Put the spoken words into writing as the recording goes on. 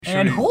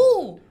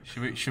who?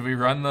 Should we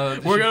run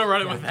the? We're gonna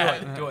run it with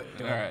that. Do it.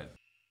 All right.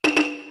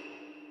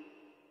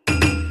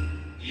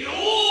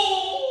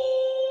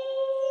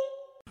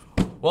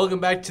 Welcome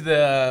back to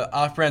the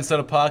Off-Brand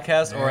Soda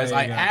Podcast, or as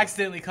I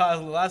accidentally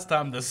called it last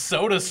time, the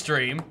Soda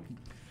Stream.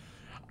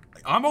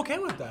 I'm okay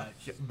with that.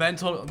 Ben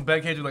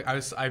came like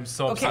I'm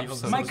so Okay,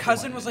 upset. my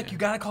cousin was like, "You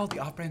gotta call it the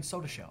Off-Brand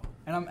Soda Show,"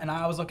 and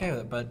I was okay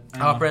with it. But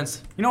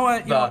Off-Brands. You know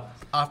what? The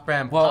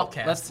Off-Brand Well,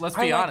 Podcast. let's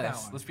I be like that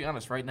honest. one. Let's be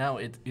honest. Right now,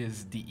 it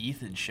is the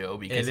Ethan show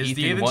because It is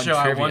the Ethan Ethan won show.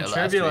 I trivia won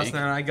trivia last week.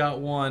 night, and I got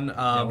one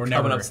we're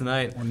coming up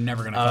tonight. We're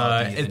never gonna call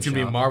it the Ethan It's gonna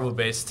be show. Marvel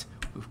based.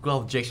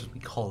 Well, Jake, we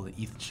call it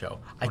the Ethan show.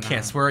 I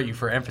can't swear at you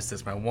for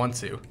emphasis, but I want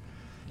to.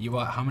 You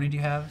how many do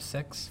you have?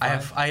 6?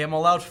 I am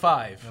allowed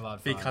 5. You're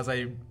allowed 5. Because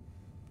I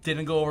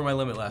didn't go over my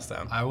limit last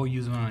time. I will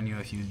use one on you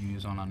if you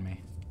use one on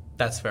me.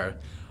 That's fair.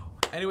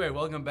 Anyway,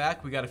 welcome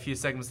back. We got a few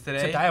segments today.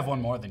 Except I have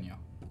one more than you.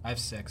 I have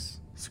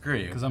 6. Screw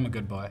you. Because I'm a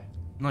good boy.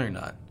 No, you're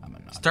not. I'm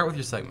not. Start with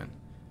your segment.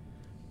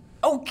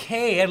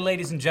 Okay,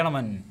 ladies and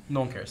gentlemen. No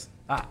one cares.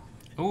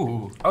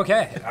 Ooh.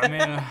 Okay. I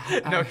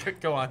mean, No,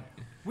 go on.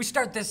 we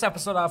start this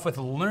episode off with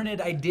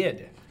Learned I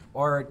Did.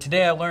 Or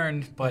today I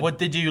learned, but... What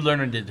did you learn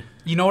or did?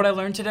 You know what I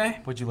learned today?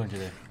 What'd you learn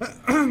today?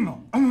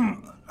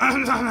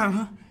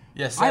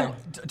 Yes, I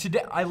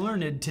Sam.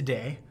 learned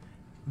today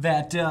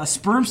that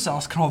sperm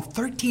cells can hold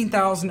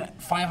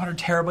 13,500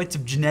 terabytes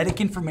of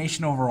genetic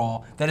information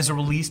overall that is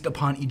released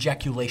upon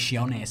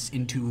ejaculationes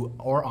into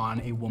or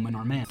on a woman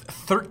or man.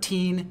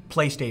 13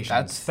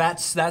 PlayStations.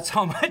 That's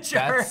how much.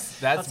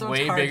 That's how much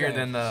way hard bigger drive.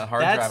 than the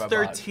hard That's drive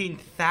I bought.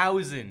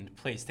 13,000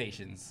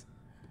 PlayStations.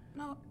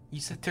 No. You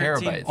said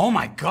 13. Terabytes. Oh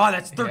my God,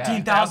 that's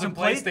 13,000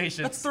 PlayStations.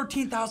 That's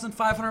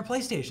 13,500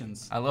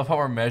 PlayStations. I love how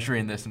we're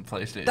measuring this in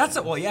PlayStation. That's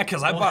it. Well, yeah,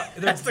 because I bought.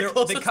 That's the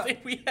closest thing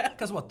we have.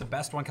 Because what? The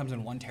best one comes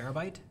in 1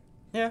 terabyte.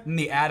 Yeah. And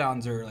the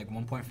add-ons are like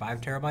 1.5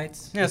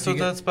 terabytes. Yeah, If so you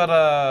get- that's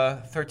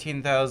about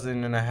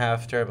 13,000 and a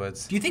half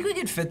terabytes. Do you think we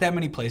could fit that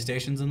many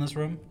PlayStations in this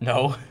room?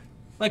 No.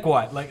 Like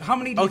what? Like how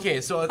many? Do Okay,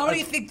 so how many do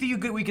you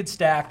think that we could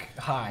stack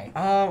high?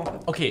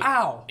 Okay.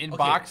 Ow! in Okay.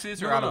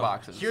 boxes or No, out no, of no.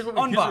 boxes? Here's what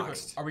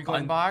Unboxed. Are we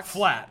going Unboxed?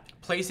 Flat.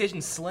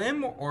 PlayStation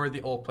Slim or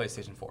the old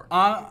PlayStation 4?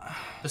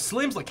 The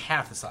Slim's like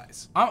half the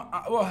size.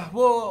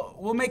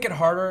 We'll make it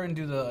harder and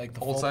do the Old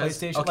full size?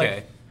 PlayStation. Okay.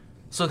 Like,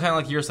 So kind of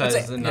like your size.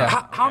 let's say- And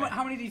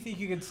how many do you think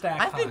you could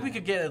stack? I think high? we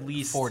could get at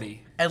least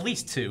 40. At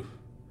least 2.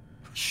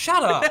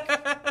 Shut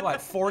up.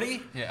 What?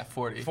 40? Yeah,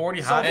 40.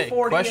 40 So high. Hey,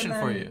 40 question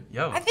and for then- you.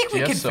 Yo. I think Do we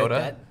you could have fit soda?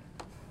 that.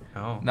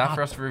 No. Not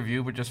for us to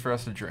review, but just for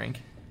us to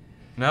drink.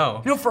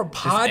 No. You know, for a Does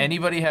pod.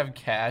 anybody have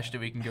cash that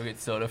we can go get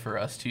soda for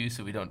us too,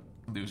 so we don't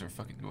lose our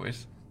fucking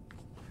voice?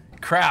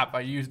 Crap! I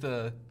used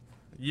the.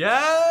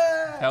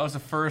 Yeah. That was the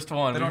first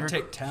one. They We don't were-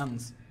 take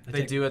 10s.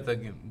 They do at the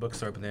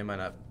bookstore, but they might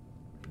not.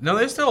 No,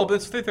 they're still open.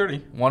 It's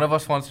 3:30. One of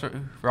us wants to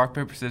rock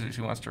paper scissors.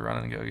 Who wants to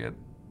run and go get?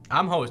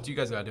 I'm host. You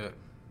guys gotta do it.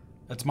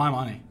 That's my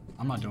money.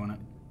 I'm not doing it.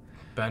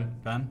 Ben.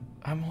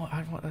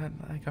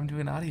 I'm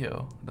doing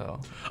audio though.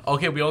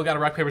 Okay, we all gotta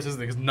rock paper scissors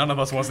because none of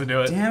us wants to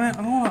do it. Damn it!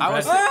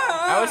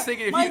 I was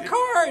thinking if my you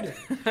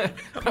card.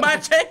 My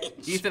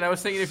change. Ethan, I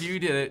was thinking if you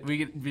did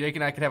it, Jake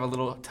and I could have a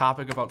little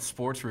topic about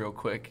sports real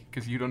quick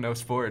because you don't know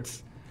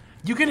sports.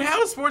 You can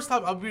have a sports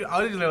talk. I'll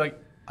just be like,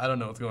 I don't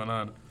know what's going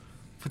on.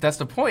 But that's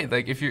the point.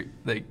 Like if you're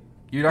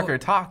not gonna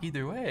talk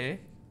either way.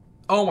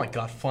 Oh my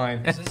god,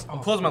 fine. this- I'm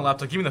closing my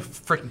laptop. Give me the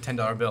freaking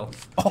 $10 bill.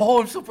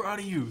 Oh, I'm so proud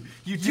of you.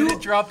 You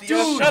didn't drop the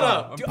F shut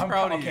bomb. up. I'm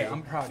proud of you. Okay,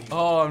 I'm proud of you.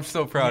 Oh, I'm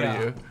so proud Yeah.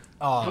 of you.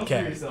 Oh,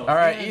 okay. All All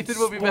right, Ethan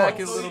will be back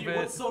in a little bit.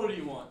 What soda do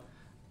you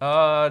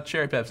want?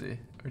 Cherry Pepsi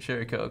or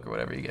cherry Coke or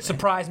whatever you get.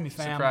 Surprise me,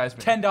 fam. Surprise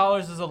me.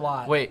 $10 is a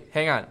lot. Wait,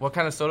 hang on. What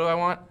kind of soda do I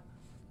want?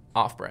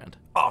 Off-brand.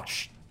 Oh,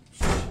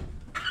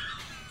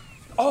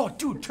 Oh,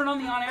 dude, turn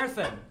on the on-air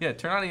thing. Yeah,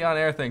 turn on the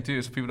on-air thing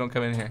too, so people don't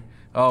come in here.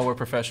 Oh, we're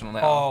professional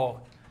now. Oh,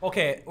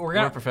 okay.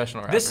 We're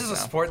professional This rappers is a now.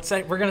 sports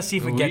segment. We're gonna see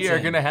if it gets We in. are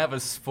gonna have a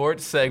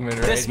sports segment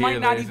right This here, might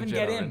not ladies even and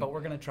get in, gentlemen. but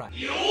we're gonna try.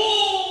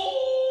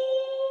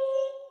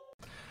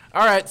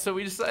 All right, so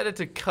we decided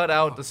to cut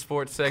out the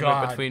sports segment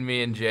God. between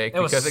me and Jake It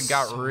was because it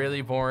got so-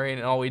 really boring,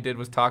 and all we did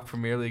was talk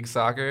Premier League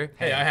soccer.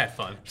 Hey, I had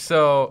fun.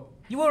 So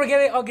You were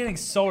getting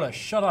soda.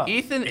 Shut up.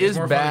 Ethan It's is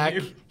more fun than back.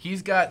 you.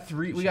 He's got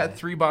three. We got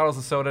 3 bottles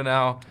of soda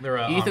now. They're,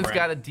 Ethan's on-brand.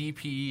 got a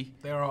DP.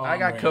 They're all I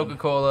got on-brand.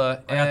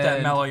 Coca-Cola. I got that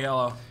and mellow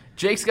yellow.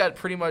 Jake's got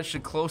pretty much the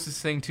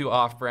closest thing to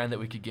off-brand that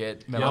we could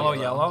get. Mellow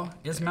yellow?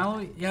 Is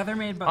mellow? Yeah, they're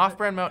made by.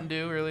 Off-brand Mountain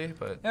Dew, really,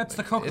 but That's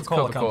the it's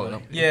Coca-Cola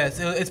company. Yeah,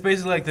 it's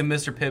basically like the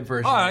Mr. Pibb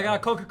version. Oh, I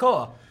got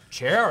Coca-Cola.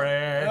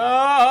 Cherry.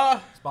 Ah!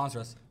 Sponsor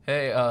us.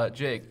 Hey,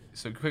 Jake.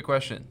 So, quick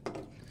question. You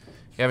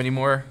have any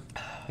more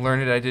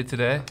learned I did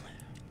today?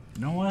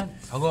 You know what?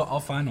 I'll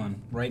find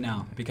one right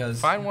now because.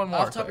 Find one more.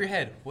 Off the top of your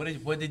head, what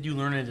did you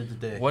learn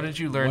today? What did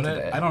you learn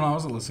today? I don't know. I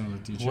wasn't listening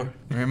to the teacher.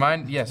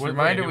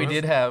 Reminder. We What?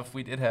 did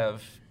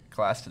have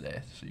class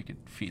today, so you could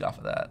feed off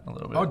of that a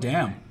little bit. Oh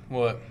damn.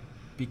 What?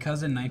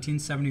 Because in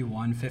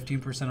 1971,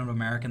 15% of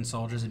American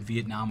soldiers in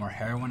Vietnam were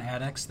heroin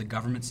addicts, the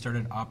government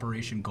started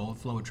Operation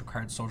Goldflow, which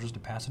required soldiers to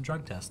pass a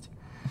drug test.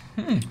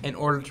 In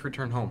order to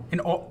return home.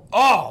 And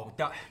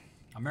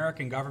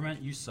American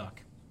government, you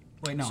suck.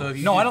 Wait, no. So if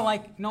you no, do- I don't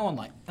like. No one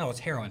like. Oh, it's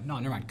heroin. No,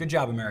 never mind. Good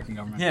job, American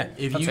government. Yeah,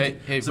 if you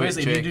Hey, so wait,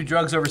 basically, if you Jake. do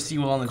drugs overseas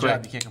while on the Quick,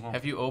 job, you can't come home.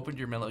 have you opened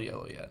your Mellow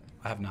Yellow yet?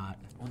 I have not.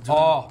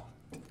 Oh,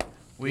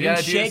 We didn't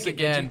gotta do shake this it,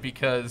 did again you?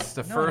 because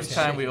the No, first I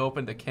time shake we it.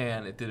 opened a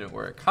can, it didn't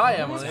work.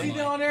 Hi, What's Emily. he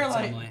down there It's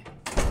like? Emily.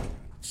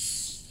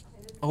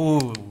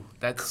 Oh,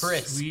 that's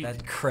Crisp. sweet.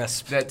 That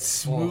crisp. That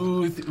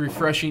smooth,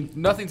 refreshing.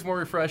 Nothing's more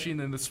refreshing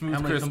than the smooth,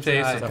 Emily, crisp come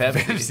say taste of hi.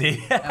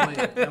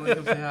 Pepsi. Emily,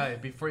 come say hi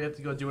before you have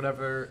to go do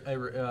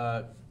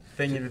whatever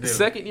thing you have to do.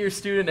 Second year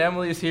student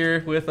Emily is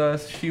here with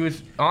us. She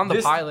was on the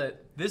This- pilot.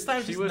 This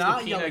time She she's was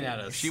not the yelling peanut,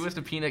 at us. She was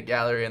the peanut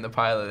gallery in the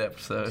pilot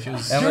episode. You're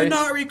Emily,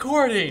 not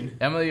recording.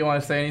 Emily, you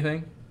want to say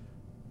anything?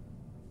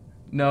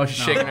 No, she's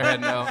shaking her head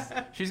no.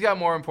 She's got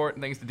more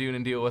important things to do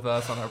than deal with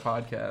us on our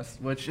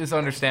podcast, which is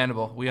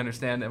understandable. We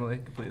understand, Emily,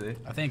 completely.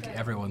 I think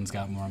everyone's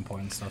got more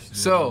important stuff to do.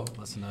 So, than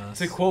listen to us.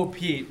 To quote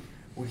Pete,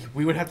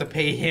 we would have to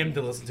pay him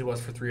to listen to us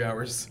for 3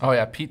 hours. Oh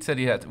yeah, Pete said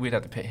we'd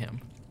have to pay him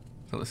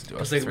to listen to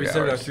us. It's like for we 3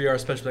 started our hours. 3 hour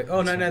special, like,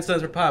 oh, 99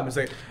 cents per pop. It's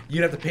like,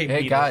 you'd have to pay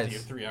Hey me to listen to you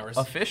guys, 3 hours.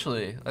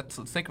 officially, let's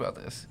think about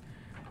this.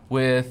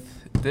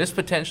 With this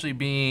potentially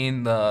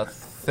being the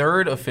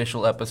third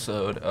official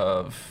episode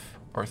of,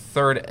 or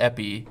third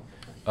epi.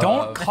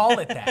 Don't of, call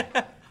it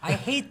that. I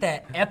hate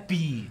that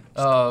epi.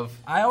 of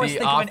I always the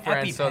think of an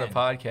Off-Brand Soda EpiPen.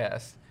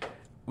 podcast.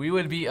 We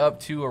would be up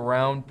to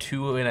around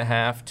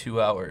 2.5,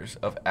 2 hours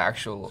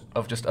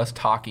of just us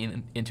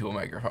talking into a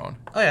microphone.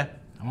 Oh, yeah.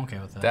 I'm okay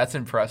with that. That's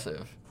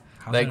impressive.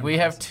 How's Like that we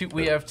have impressive?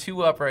 we have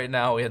two up right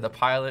now. We have the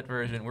pilot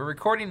version. We're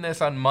recording this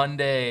on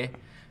Monday,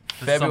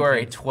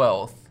 February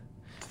 12th.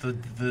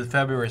 The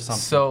February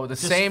something. So the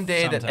Just same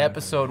day that sometime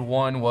episode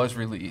 1 was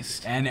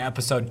released. And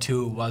episode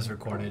 2 was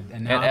recorded,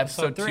 and now And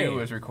episode 3. 2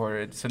 was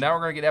recorded. So now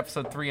we're going to get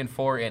episode 3 and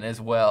 4 in as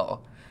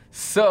well.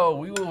 So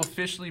we will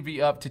officially be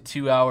up to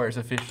 2 hours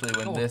officially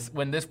when Cool.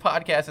 when this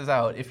podcast is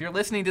out. If you're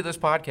listening to this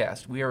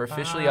podcast, we are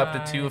officially up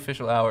to 2 Bye.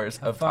 official hours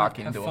of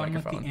talking have to a fun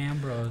with microphone. the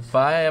Ambrose.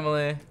 Bye,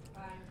 Emily.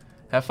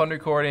 Have fun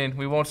recording.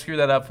 We won't screw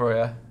that up for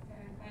you.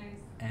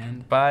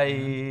 And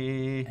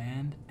Bye.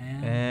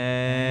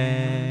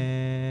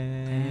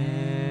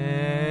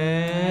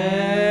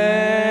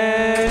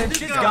 And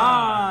she's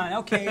gone.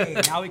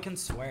 Okay, now we can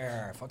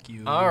swear. Fuck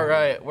you. All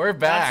right, we're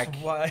back.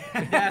 That's why.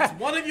 that's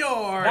one of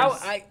yours.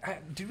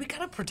 Did we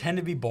kind of pretend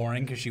to be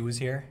boring because she was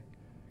here?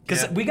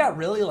 Because Yeah. we got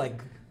really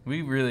like.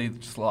 We really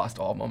just lost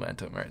all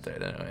momentum right there,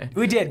 didn't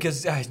we? We did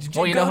because.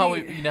 Well, you know how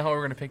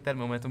we're gonna pick that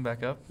momentum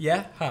back up?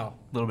 Yeah. How?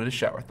 A little bit of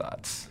shower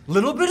thoughts.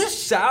 Little bit of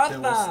shout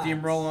Then we'll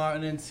steamroll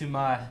on into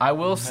my I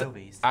will say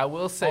movies. Oh,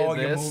 your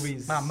this.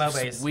 movies. My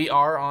movies. We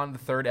are on the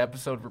 3rd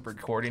episode we're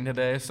recording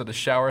today, so the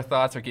shower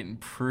thoughts are getting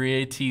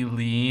pretty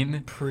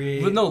lean.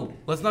 But no,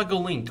 let's not go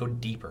lean. Go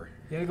deeper.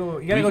 You gotta go. You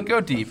We gotta can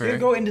go deeper. You gotta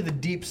go into the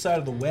deep side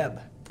of the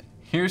web.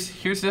 Here's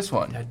this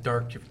one. That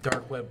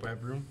dark web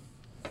room.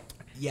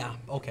 Yeah.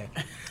 Okay.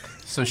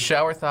 So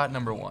shower thought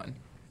number 1.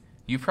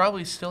 You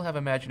probably still have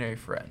imaginary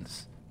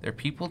friends. They're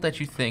people that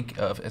you think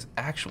of as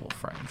actual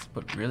friends,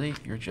 but really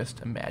you're just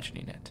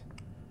imagining it.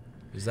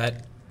 Is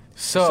that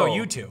So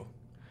you two?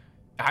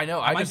 I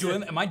know.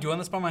 Am I doing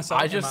this by myself?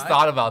 I just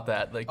thought about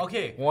that. Like,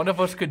 Okay. one of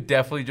us could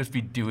definitely just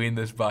be doing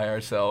this by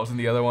ourselves, and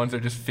the other ones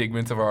are just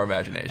figments of our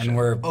imagination. And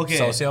we're Okay.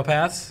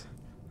 sociopaths.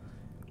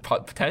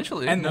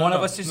 Potentially. And No, one of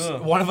no, us just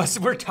no. one of us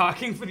we're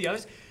talking for the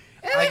others.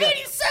 I got-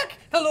 you suck.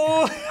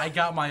 Hello. I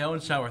got my own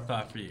shower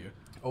thought for you.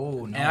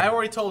 Oh no. And I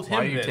already told him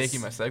Why are you this.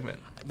 taking my segment?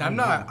 I'm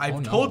not. I've Oh,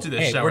 no. told you this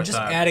Hey, shower we're just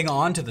thought. adding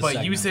on to the But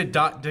segment. you said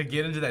to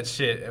get into that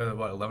shit at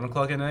what, 11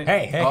 o'clock at night?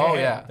 Hey. Oh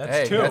hey, yeah. That's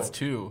hey, 2. That's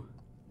 2.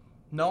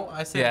 No,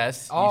 I said.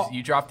 Yes. Oh.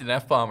 You dropped an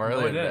F-bomb No, I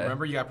earlier didn't. today.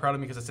 Remember, you got proud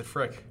of me because I said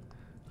frick.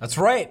 That's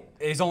right.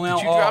 He's only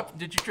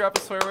Did you drop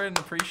a swear word in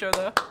the pre-show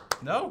though?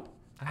 No.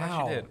 I thought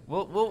Ow. you did.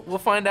 We'll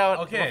find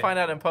out. Okay. We'll find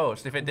out in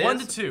post. If it did, 1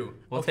 to 2.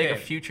 We'll okay. take a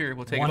future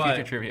One.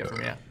 future trivia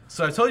from you.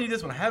 So I told you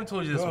this one. I haven't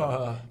told you this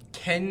Ugh.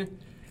 one.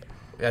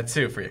 That's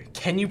 2 for you.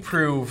 Can you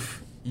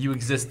prove you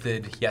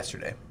existed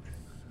yesterday?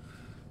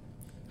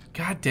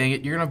 God dang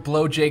it! You're gonna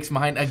blow Jake's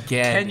mind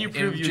again. Can you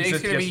prove you Jake's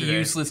exist gonna be yesterday?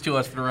 useless to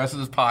us for the rest of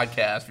this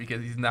podcast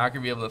because he's not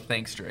gonna be able to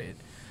think straight.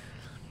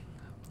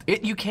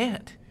 You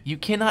can't. You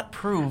cannot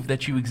prove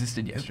that you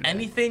existed yesterday.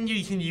 Anything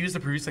you can use to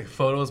produce like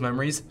photos,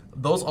 memories,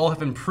 those all have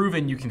been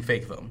proven you can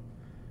fake them.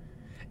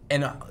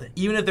 And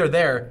even if they're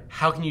there,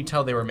 how can you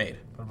tell they were made?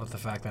 What about the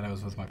fact that I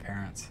was with my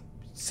parents?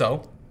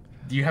 So,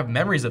 do you have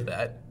memories of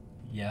that?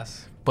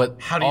 Yes. But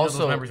How do you know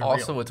those memories are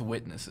real? it's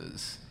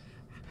witnesses.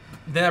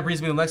 Then that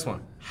brings me to the next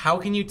one. How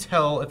can you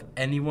tell if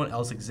anyone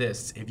else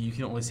exists if you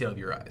can only see out of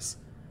your eyes?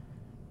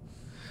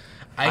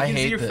 I can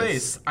see hate your this.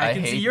 face. I I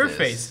can see hate your this.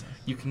 face.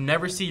 You can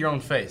never see your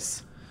own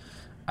face.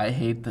 I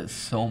hate this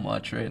so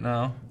much right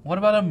now. What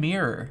about a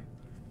mirror?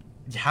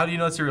 How do you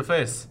know it's your real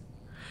face?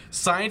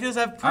 Scientists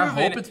have I proven.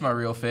 hope it's my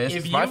real face.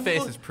 If 'cause my you face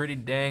look- is pretty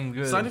dang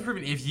good. Scientists have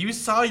proven if you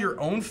saw your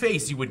own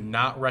face, you would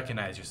not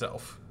recognize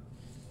yourself.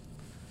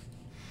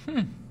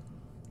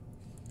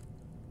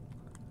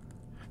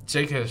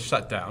 Jake has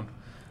shut down.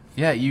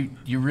 Yeah, you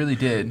really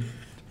did.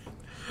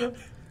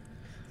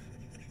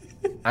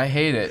 I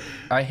hate it.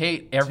 I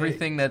hate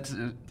everything that's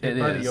Hey, it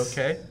buddy, is. you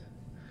okay?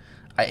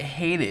 I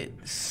hate it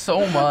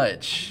so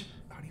much.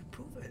 How do you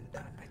prove it?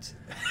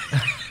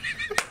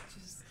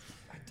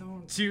 I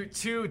don't.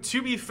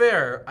 To be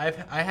fair,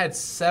 I had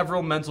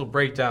several mental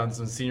breakdowns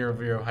in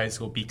senior year of high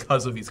school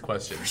because of these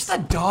questions. First the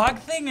dog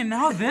thing and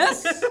now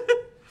this?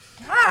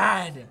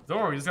 God. Don't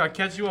worry, we just gotta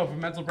catch you up with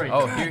mental Oh,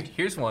 breakdowns.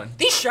 here's one.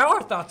 These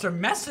shower thoughts are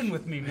messing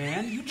with me,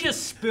 man. You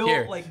just spilled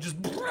Here. like just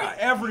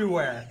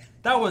everywhere.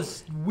 That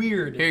was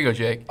weird. Here you go,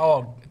 Jake.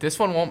 Oh, This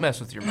one won't mess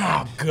with your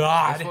mind. oh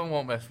God. This one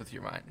won't mess with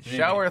your mind.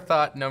 Shower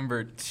thought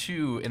number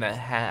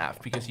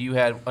 2.5 because you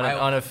had an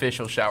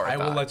unofficial shower I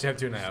thought. will let you have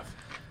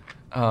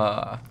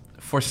 2.5.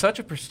 For such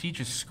a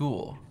prestigious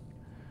school,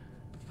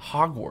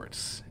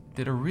 Hogwarts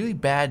did a really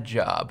bad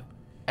job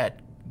at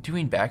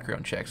doing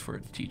background checks for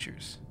its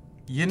teachers.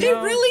 You They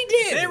know, really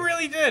did. They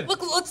really did.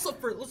 Let's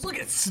look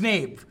at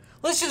Snape.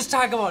 Let's just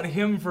talk about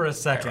him for a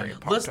second.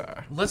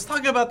 Let's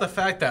talk about the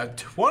fact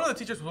that one of the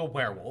teachers was a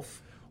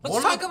werewolf.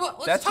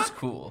 That's just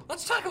cool.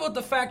 Let's talk about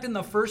the fact in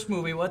the first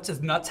movie, what's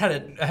his nuts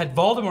had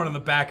Voldemort on the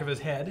back of his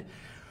head.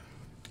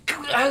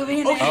 I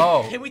mean, Okay,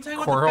 Oh, can we talk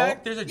about Quirrell? the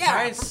fact there's a Yeah.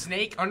 giant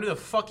snake under the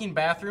fucking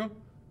bathroom?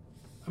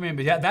 but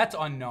yeah, that's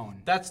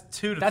unknown. That's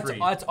 2 to That's 3.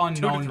 unknown.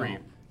 2 to 3.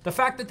 though. The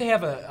fact that they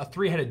have a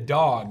three-headed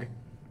dog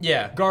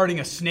Yeah. guarding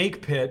a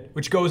snake pit,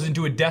 which goes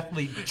into a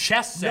deathly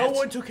chess set. No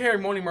one took care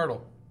of Moaning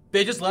Myrtle.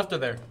 They just left her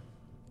there.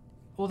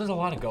 Well, there's a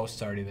lot of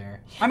ghosts already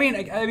there. I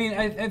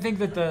think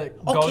that the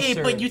ghosts Okay,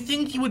 are, but you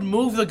think you would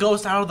move the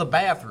ghost out of the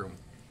bathroom?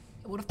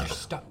 What if they're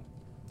stuck?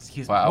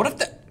 Excuse Wow. What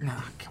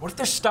if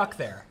they're stuck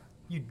there?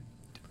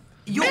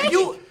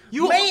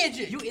 You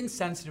Magic! you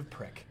insensitive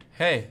prick.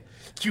 Hey,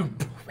 You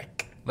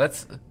prick.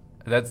 that's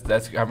I'm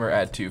gonna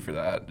add 2 for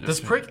that. Does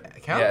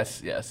prick count?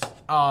 Yes.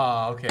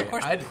 Oh, okay. Of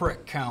course, I,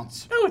 prick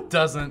counts. no, it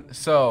doesn't.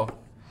 So,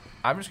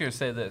 I'm just gonna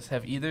say this: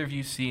 have either of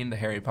you seen the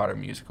Harry Potter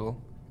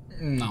musical?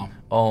 No.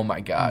 Oh my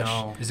gosh!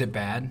 No. Is it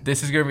bad?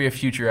 This is gonna be a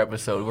future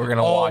episode. We're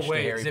gonna Oh, watch wait,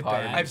 the Harry is it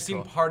Potter. bad? I've seen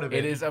musical. part of it.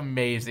 It is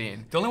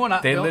amazing. The only one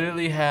They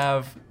literally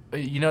have,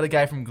 you know, the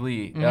guy from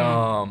Glee.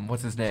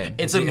 What's his name?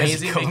 It's Has he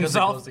amazing killed because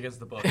himself? it goes against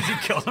the book. He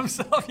killed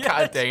himself.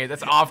 God dang it!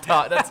 That's off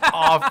top. That's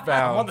off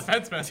bounds. I'm on the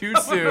fence, man. Too I'm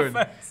on the soon.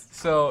 fence.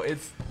 So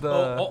it's the.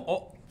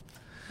 Oh.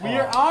 We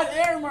are on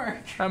air,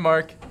 Mark. Hi,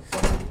 Mark.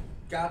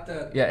 Got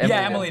the. Yeah, Emily. Yeah,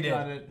 Emily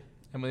Got did. it.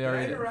 Emily Did I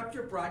already did. interrupt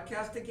your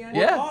broadcast again?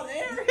 Yeah. On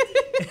air.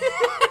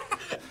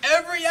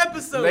 Every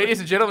episode. Ladies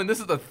and gentlemen, this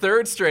is the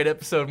 3rd straight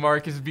episode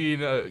Mark is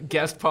being a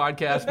guest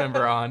podcast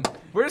member on.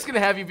 We're just gonna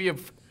have you be a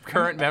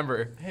current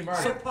member. Hey, I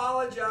Mark.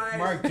 apologize.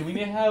 Mark, do we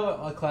need to have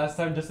a class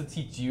time just to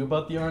teach you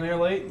about the on-air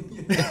light?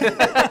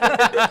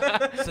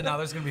 So now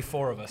there's gonna be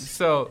 4 of us.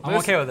 So I'm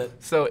okay with it.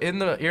 So in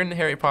the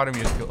Harry Potter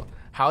musical,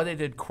 how they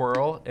did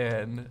Quirrell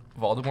and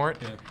Voldemort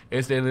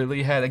is they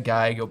literally had a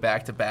guy go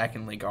back to back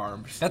and link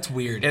arms. That's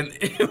weird. And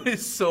it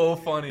was so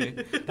funny.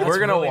 We're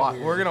gonna really watch.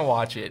 weird. We're gonna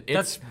watch it.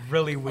 That's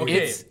really weird.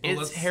 Okay. It's well,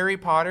 let's- Harry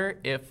Potter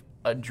if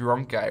a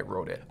drunk guy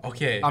wrote it.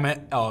 Okay.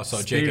 So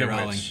Speaking J.K. of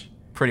Rowling. which,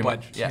 Pretty But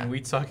much. Yeah. Can we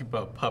talk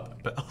about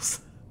puppet bells?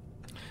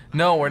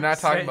 No, we're not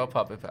talking Say- about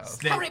puppet pals.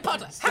 Harry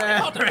Potter. Harry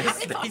Potter.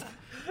 Harry Potter.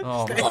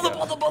 Oh, my Bother,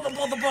 God.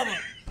 bother.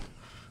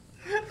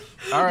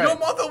 All right. Your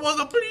mother was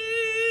a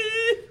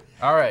bee.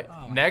 All right.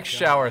 Oh my Next God.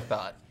 shower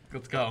thought.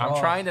 Let's go. I'm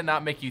trying to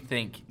not make you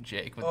think,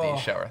 Jake, with these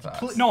shower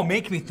thoughts. No,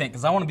 make me think,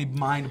 because I want to be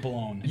mind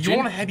blown. You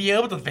want to be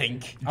able to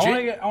think.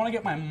 I want to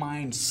get my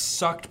mind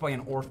sucked by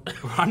an orphan.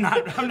 I'm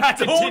not Don't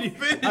finish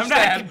I'm not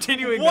that.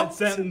 continuing What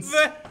that sentence.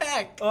 the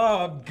heck?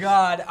 Oh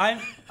God,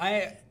 I.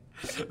 Ben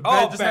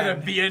just had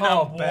a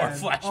Vietnam War Ben.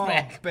 flashback,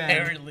 Oh, Ben.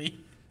 apparently.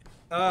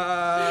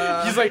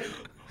 He's like,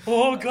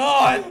 oh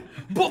God.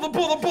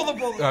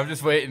 Bother. I'm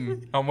just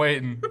waiting. I'm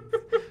waiting.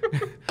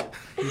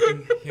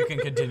 You can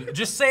continue.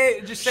 Just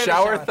say. the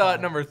Shower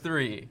thought number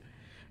 3.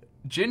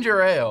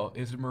 Ginger ale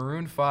is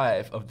Maroon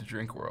 5 of the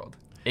drink world.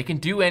 It can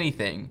do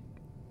anything,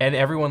 and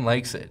everyone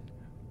likes it.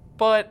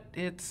 But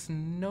it's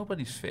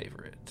nobody's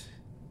favorite.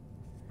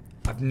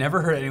 I've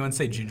never heard anyone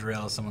say ginger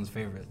ale is someone's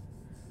favorite.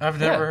 I've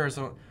Yeah. never heard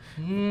someone.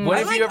 What I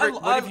have like- you ever? I-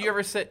 What have you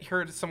ever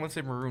heard someone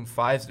say Maroon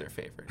 5's their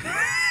favorite?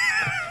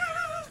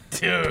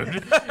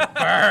 Dude,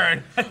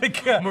 burn.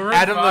 Maroon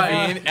Adam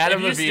 5. Levine.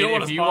 Adam If you still Levine.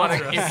 wanna If you want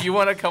sponsor to, us. if you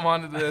want to come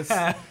onto this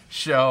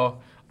show,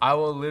 I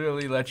will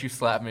literally let you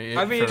slap me.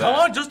 I mean, for Come that.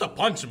 on, just to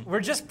punch him. We're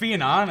just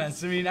being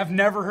honest. I mean, I've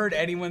never heard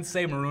anyone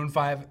say Maroon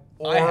 5 I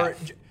or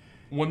have.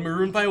 When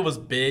Maroon 5 was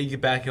big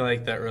back in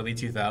like the early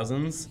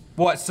 2000s.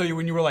 what? So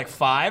when you were like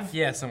 5?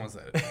 Yeah, someone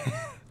said it.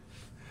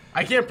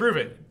 I can't prove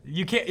it.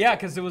 You can't. Yeah,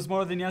 because it was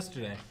more than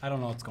yesterday. I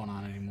don't know what's going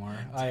on anymore.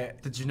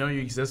 Did you know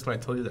you exist when I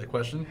told you that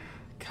question?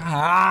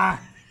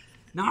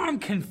 Now I'm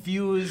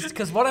confused.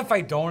 Because what if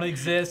I don't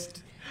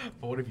exist?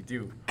 But what if you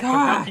do? God.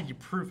 But how can you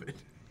prove it?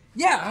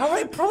 Yeah, how would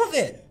I prove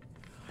it?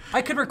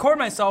 I could record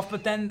myself,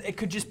 but then it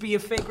could just be a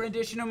fake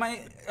rendition of my.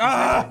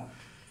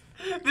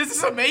 This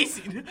is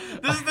amazing.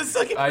 This is the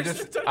second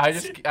person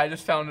I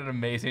just found an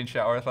amazing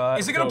shower thought.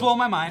 Is it gonna blow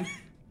my mind?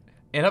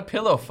 In a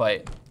pillow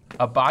fight,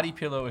 a body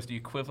pillow is the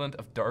equivalent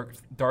of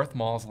Darth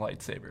Maul's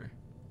lightsaber.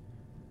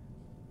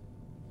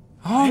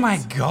 Oh my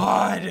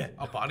god.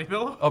 A body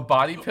pillow? A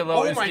body pillow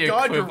Oh is my the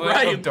God, you're equivalent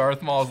right. of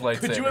Darth Maul's lightsaber.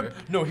 Could you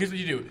no, here's what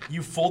you do.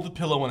 You fold the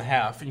pillow in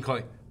half and you call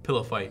it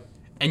pillow fight.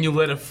 And you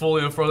let it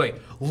fully unfurl like,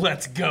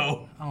 let's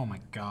go. Oh my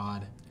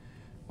god.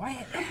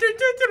 Why?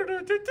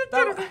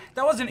 That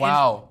That wasn't.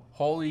 Wow.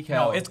 Holy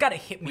cow. No, it's got to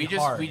hit me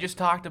hard. We just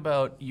talked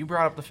about, you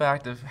brought up the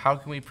fact of how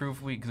can we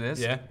prove we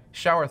exist? Yeah.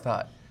 Shower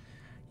thought.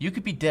 You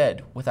could be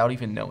dead without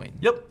even knowing.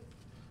 Yep.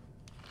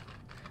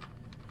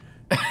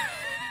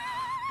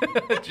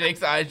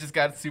 Jake's eyes just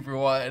got super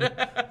wide.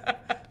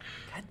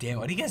 God damn,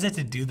 why do you guys have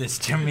to do this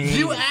to me?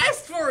 You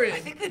asked for it. I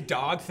think the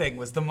dog thing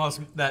was the most.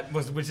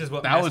 Which is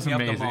what That messed was me up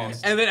the amazing.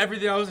 most. And then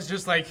everything else is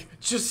just like,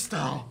 just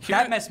stop.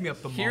 That messed me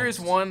up the most. Here is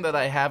one that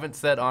I haven't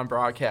said on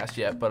broadcast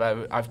yet, but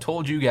I've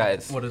told you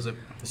guys. What is it?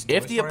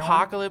 If the Story one?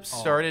 apocalypse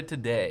started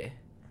today,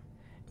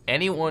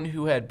 anyone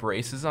who had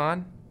braces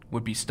on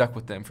would be stuck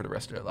with them for the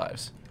rest of their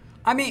lives.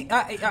 I mean,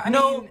 I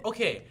No, mean,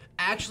 okay.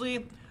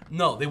 Actually,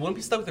 no, they wouldn't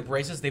be stuck with the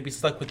braces, they'd be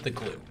stuck with the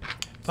glue.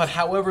 But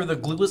however, the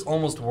glue is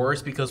almost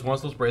worse because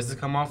once those braces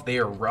come off, they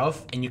are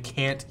rough and you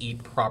can't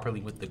eat properly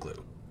with the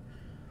glue.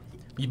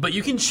 But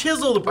you can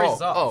chisel the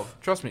braces off. Oh,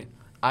 trust me.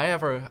 I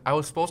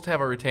was supposed to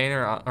have a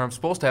retainer, or I'm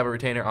supposed to have a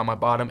retainer on my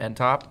bottom and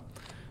top.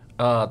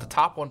 The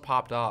top one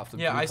popped off. The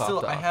Yeah, glue I popped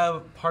off.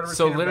 have part of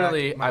So retainer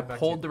literally, back, I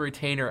pulled the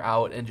retainer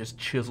out and just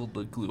chiseled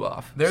the glue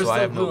off. There's so I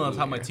still have no glue on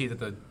top of my here. teeth that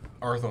the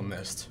Arthur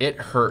missed. It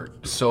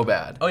hurt so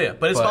bad. Oh yeah,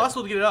 but it's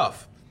possible to get it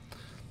off.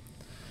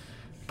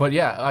 But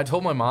yeah, I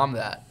told my mom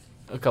that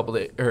a couple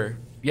days or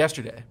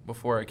yesterday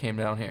before I came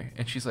down here,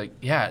 and she's like,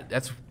 "Yeah,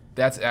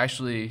 that's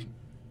actually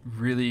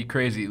really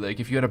crazy. Like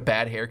if you had a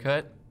bad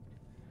haircut,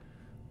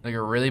 like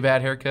a really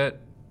bad haircut,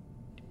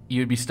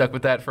 you'd be stuck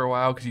with that for a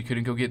while because you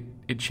couldn't go get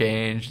it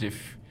changed.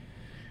 If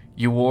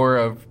you wore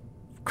a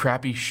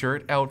crappy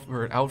shirt out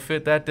or an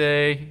outfit that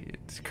day,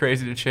 it's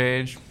crazy to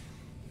change."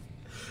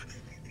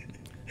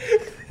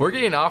 We're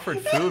getting offered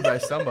food by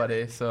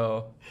somebody,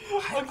 so.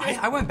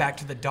 I went back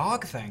to the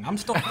dog thing. I'm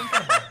still thinking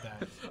about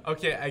that.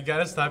 Okay, I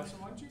gotta stop.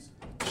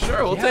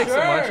 Sure, we'll take some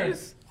Sure.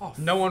 munchies.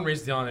 No one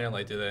raised the on-air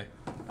light, do they?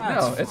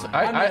 No, it's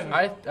fine.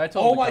 I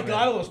told him to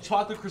come in. those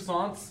chocolate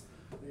croissants.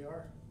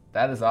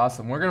 That is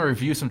awesome. We're gonna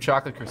review some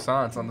chocolate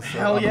croissants on the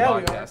Hell on the yeah,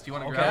 we podcast. You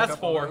want to Okay, grab a that's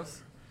couple four. of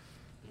those?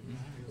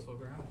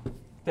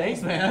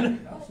 Thanks,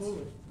 man.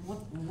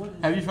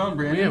 Have you found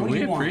We, Brandon? What do we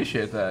you want?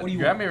 appreciate that. What do you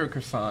Grab want? me a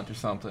croissant or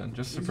something.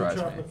 Just These surprise are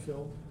me. chocolate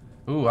filled.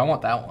 Ooh, I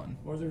want that one.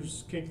 Or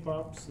there's cake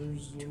pops.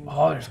 There's little.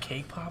 Oh, there's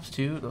cake pops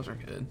too. Those are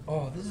good.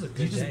 Oh, this is a good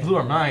You just day. blew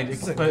our mind,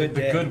 This is a but good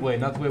the day. good way,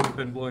 not the way we've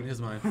been blowing his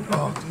mind.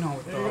 Oh no,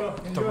 There you go.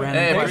 the Enjoy.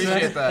 random Hey, questions.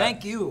 appreciate that.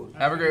 Thank you.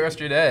 Have a great rest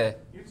of your day.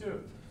 You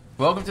too.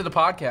 Welcome to the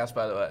podcast,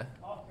 by the way.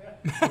 Oh,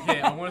 yeah.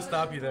 Okay, I want to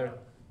stop you there.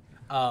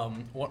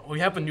 We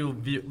have a new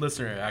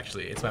listener,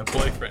 actually. It's my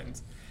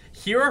boyfriend.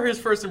 Here are his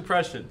first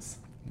impressions.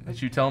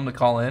 Did you tell him to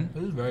call in?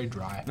 This is very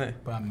dry, Yeah.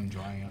 but I'm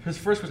enjoying it. His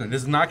first question.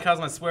 This is not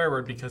causing a swear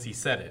word because he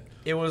said it.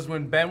 It was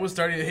when Ben was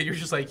starting to hit. You're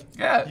just like,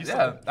 Yeah, you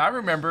yeah. said- I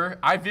remember.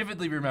 I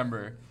vividly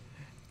remember.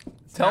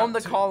 Tell him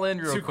to call in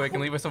real to quick and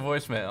qu- leave us a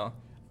voicemail.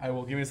 I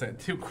will give me a second.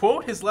 To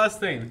quote his last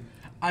thing,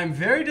 I'm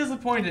very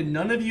disappointed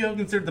none of you have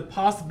considered the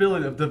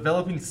possibility of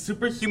developing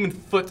superhuman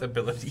foot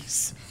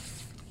abilities.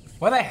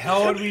 Why the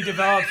hell would we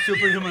develop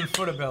superhuman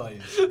foot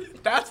abilities?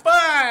 That's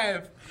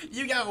 5.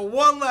 You got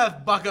 1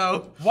 left,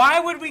 bucko. Why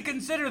would we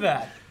consider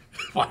that?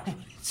 Why wouldn't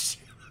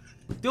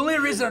you? The only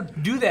reason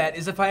I'd do that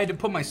is if I had to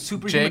put my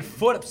superhuman Jake.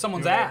 foot up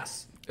someone's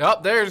ass. Oh,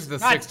 there's the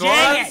God sixth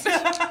dang one.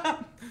 it!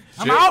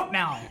 I'm Jake. out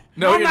now.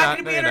 No, Now I'm you're not not.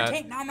 gonna No, be you're not.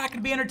 entertained. Now I'm not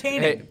gonna be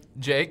entertaining. Hey,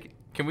 Jake,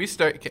 can we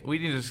start? We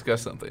need to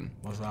discuss something.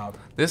 What's up?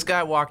 This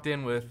guy walked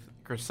in with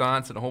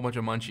croissants and a whole bunch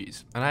of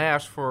munchies, and I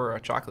asked for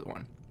a chocolate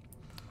one.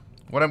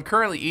 What I'm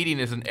currently eating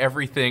is an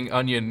everything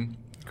onion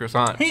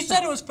croissant. He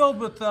said it was filled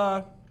with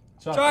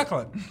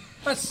chocolate.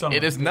 That's son of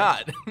It is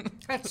not.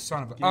 That's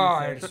son of a. Oh,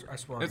 I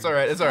swear. It's all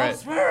right. It's all right.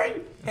 Swearing.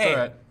 It's Hey, all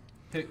right.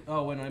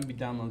 Oh, wait, no, I'm be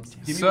downloads.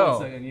 Give me So-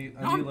 1 second. I need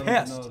I'm to let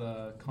pissed. him know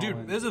to call dude,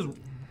 in. this is. I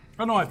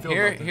don't know how I feel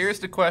about this. Here's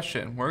the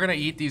question. We're gonna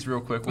eat these real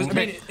quick. We'll I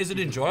mean, is it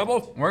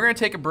enjoyable? we're gonna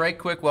take a break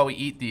quick while we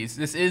eat these.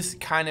 This is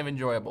kind of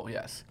enjoyable,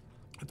 yes.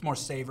 It's more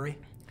savory.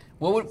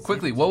 What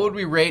would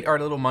we rate our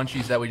little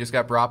munchies that we just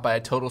got brought by a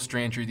total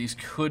stranger? These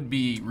could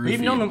be roofied.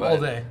 We've known them all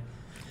day.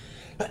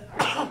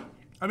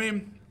 I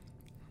mean,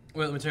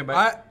 Wait, let me check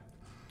back.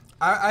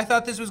 I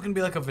thought this was gonna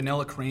be like a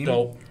vanilla cream.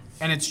 Dope.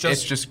 And it's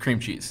just. It's just cream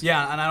cheese.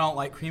 Yeah, and I don't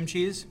like cream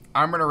cheese.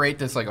 I'm gonna rate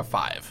this like a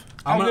 5.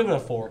 I'll give it a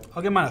 4.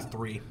 I'll give mine a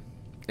 3.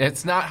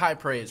 It's not high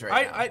praise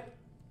right now,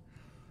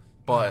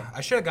 but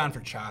I should have gone for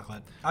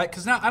chocolate.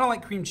 Cause now I don't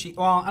like cream cheese.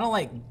 Well, I don't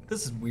like.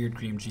 This is weird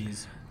cream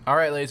cheese. all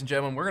right, ladies and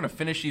gentlemen, we're gonna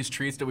finish these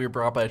treats that we were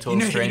brought by a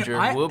total stranger.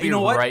 We'll be you know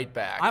what? right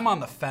back. I'm on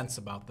the fence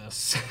about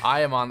this.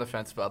 I am on the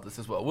fence about this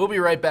as well. We'll be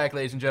right back,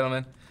 ladies and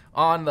gentlemen,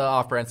 on the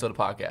Off Brand Soda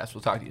podcast.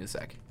 We'll talk to you in a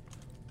sec.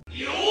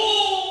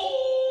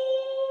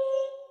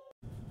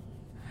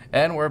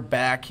 And we're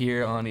back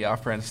here on the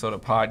Off Brand Soda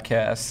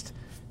podcast.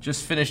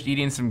 Just finished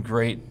eating some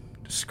great,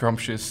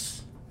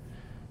 scrumptious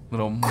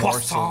little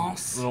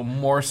Croissants.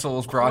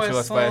 morsels brought to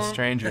us by a Croissant.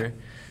 stranger.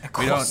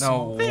 We don't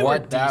know They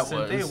what were that decent.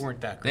 was. They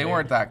weren't that They great.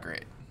 weren't that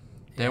great.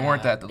 They Yeah.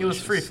 weren't that It delicious.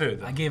 was free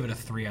food. Though. I gave it a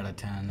 3 out of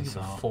 10. Give it So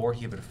a 4.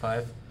 Give it a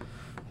 5. 3,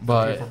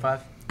 But 4,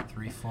 5.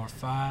 3, 4,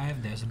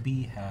 5. There's a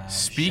beehive.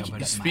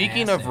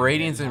 speaking of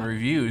ratings and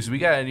reviews, we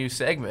got a new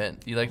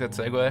segment. You like that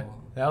segue?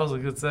 That was a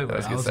good segue. That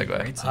was a good segue.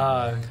 Great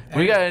segue.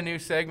 We got a new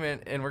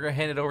segment, and we're gonna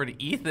hand it over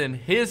to Ethan,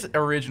 his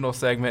original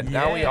segment.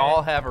 Now we Yeah.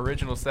 all have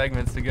original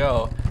segments to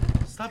go.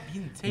 Stop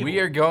beating the table. We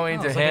are going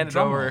Oh, to it's like a hand it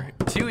drum over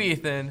to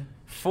Ethan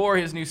for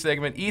his new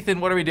segment. Ethan,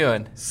 what are we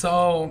doing?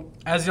 So,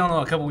 as y'all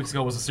know, a couple weeks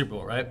ago was the Super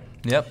Bowl, right?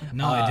 Yep.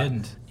 No, I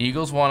didn't.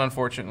 Eagles won,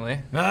 unfortunately.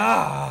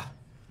 Ah!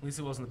 At least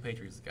it wasn't the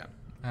Patriots again.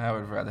 I would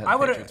have rather had I the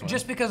would Patriots have win.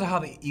 just because of how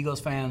the Eagles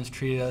fans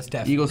treated us.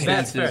 Definitely. Eagles fans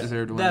That's did fair.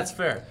 deserve to win. That's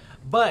fair.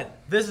 But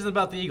this is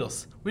about the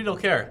Eagles. We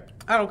don't care.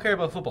 I don't care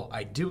about football.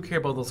 I do care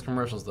about those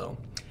commercials, though.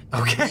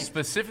 Okay.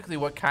 Specifically,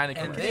 what kind of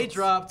And commercials? they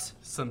dropped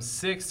some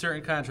sick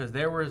certain kind of trailers.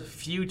 There were a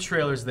few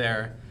trailers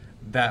there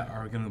that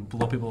are going to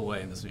blow people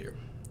away in this year.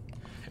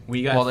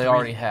 We got Well, they 3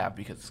 already have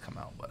because it's come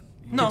out. But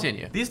No,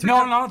 continue. These three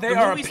No, they the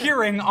are movies-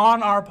 appearing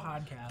on our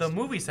podcast. The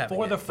movies have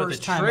For the but first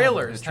the time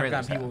trailers ever. The have trailers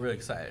gotten people have. really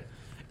excited.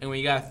 And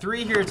we got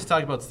 3 here to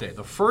talk about today.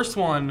 The first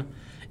one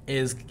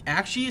is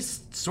actually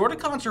sort of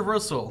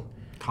controversial.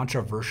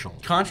 Controversial.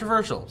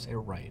 Controversial. Say it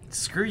right,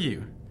 Screw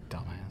you.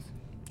 dumbass.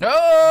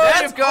 Oh,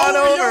 That's you've gone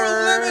over your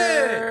over.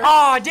 limit.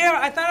 Oh,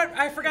 damn it.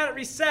 I forgot it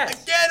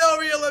reset. Get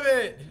over your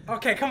limit.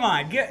 Okay, come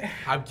on. Get.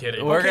 I'm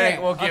kidding. We'll Okay,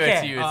 give it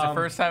okay, to you. It's the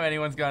first time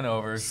anyone's gone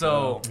over.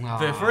 So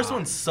the first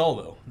one's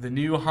Solo, the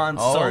new Han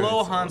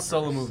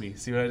Solo movie.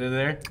 See what I did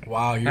there?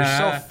 Wow, you're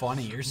so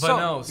funny. You're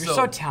no, you're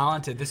so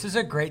talented. This is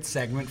a great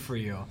segment for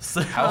you.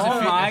 So, How's it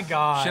Oh feel? my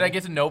God. Should I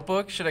get a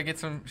notebook? Should I get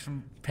some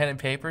pen and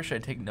paper? Should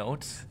I take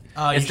notes?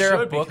 you Is there a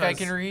should, book I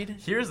because can read?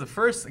 Here's the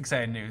first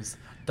exciting news.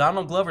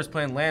 Donald Glover's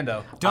playing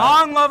Lando.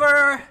 Don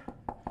Glover.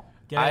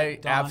 Get I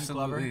it? Don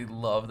absolutely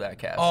Glover? love that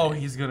cast. Oh,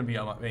 he's gonna be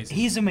amazing.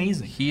 He's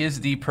amazing. He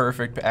is the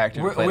perfect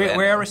actor to play We're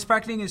Lando.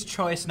 respecting his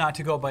choice not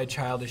to go by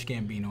Childish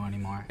Gambino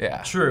anymore.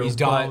 Yeah. True. He's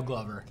Donald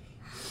Glover.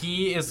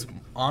 He is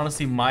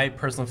honestly my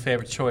personal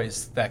favorite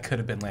choice that could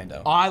have been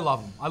Lando. Oh, I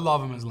love him. I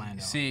love him as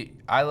Lando. See,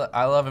 I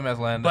love him as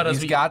Lando. But as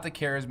He's we- got the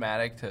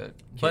charismatic to.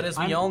 But as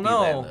we be all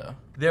know, Lando.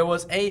 there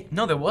wasn't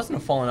a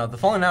falling out. The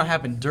falling out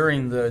happened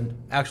during the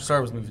actual Star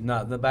Wars movie,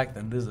 not the back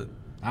then, is it?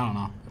 I don't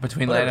know.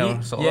 Between Whatever. Lando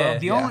and Solo. Yeah.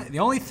 The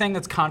only thing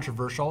that's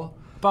controversial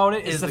about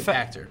it Is is the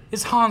fact actor.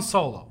 Is Han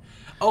Solo.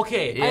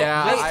 Okay.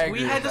 Yeah, I we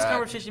agree had with this that.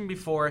 conversation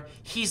before.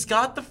 He's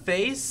got the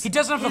face. He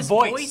doesn't have the His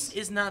voice. voice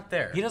is not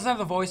there. He doesn't have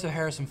the voice of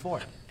Harrison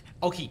Ford.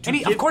 Okay.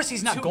 And of course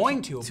he's not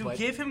going to, To but-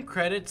 give him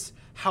credits,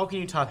 how can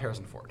you top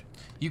Harrison Ford?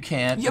 You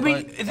can't. Yeah, I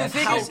mean, but the at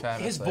thing the is, same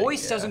time, his it's like,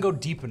 voice doesn't go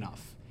deep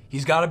enough.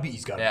 He's got to be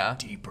Yeah.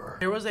 deeper.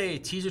 There was a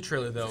teaser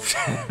trailer though.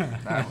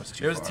 That was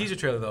too There was a far. teaser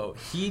trailer though.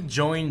 He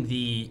joined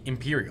the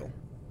Imperial.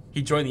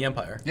 He joined the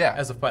Empire. Yeah.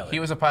 As a pilot. He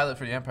was a pilot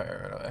for the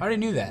Empire right away. I already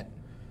knew that.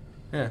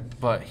 Yeah.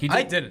 But he did,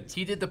 I didn't.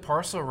 He did the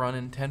parcel run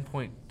in 10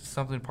 point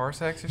something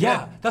parsecs or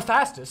Yeah, something? the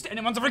fastest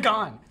anyone's ever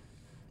gone.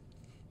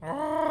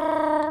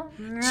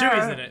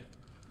 Chewie's in it.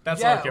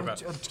 That's all I care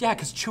about. Yeah,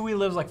 because Chewie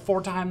lives like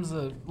 4 times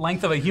the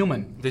length of a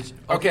human.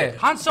 Okay.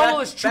 Han Solo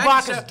Back- is back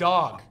Chewbacca's to-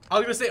 dog. I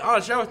was gonna say on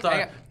a shower thought.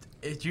 Hang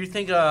Do you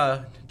think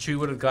Chewie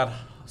would have got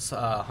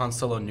Han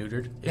Solo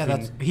neutered? Yeah,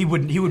 If he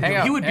would Hang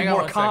on, he would be hang on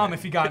more one calm second.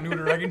 if he got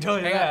neutered. I can tell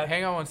you Hang that. on,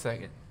 hang on one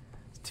second.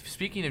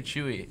 Speaking of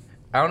Chewie,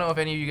 I don't know if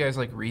any of you guys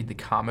like read the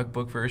comic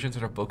book versions or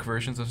the book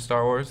versions of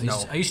Star Wars.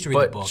 I used to read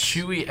but the books.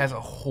 Chewie has a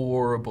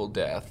horrible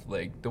death.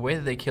 Like the way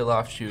that they kill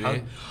off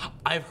Chewie.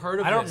 I've heard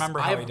of. I don't this. remember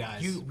how he I've-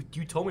 dies.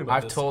 You told me about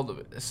I've this.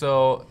 told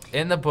so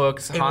in the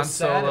books It Han was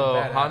sad and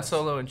badass.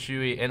 Solo and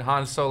Chewie and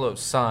Han Solo's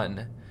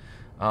son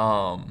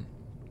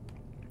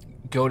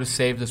go to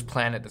save this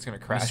planet that's going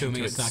to I'm crash assuming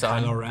into it's its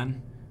not sun. Kylo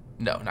Ren.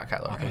 No, not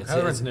Kylo Okay, Ren. it's-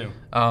 Kylo Ren's new.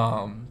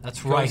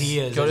 That's Go right, to- he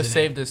is. Go to isn't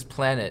save he? this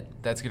planet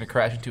that's going to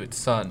crash into its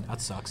sun.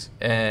 That sucks.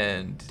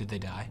 And Did they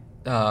die?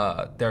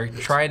 they're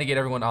trying to get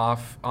everyone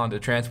off onto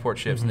transport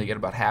ships, and they get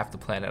about half the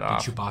planet Did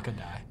off. Chewbacca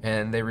die?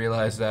 And they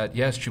realize that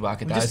yes, Chewbacca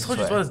We dies. just told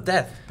you this about way. his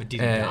death. But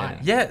did he And- die?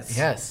 Yes.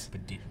 Yes.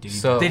 But did he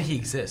So- die? Did he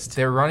exist?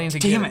 They're running to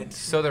Damn get. it.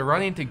 So they're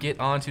running to get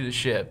onto the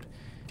ship.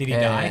 Did he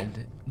die?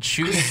 And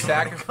Chewie,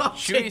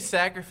 Chewie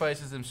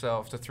sacrifices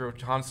himself to throw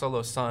Han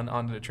Solo's son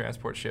onto the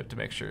transport ship to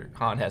make sure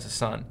Han has a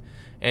son.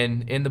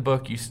 And in the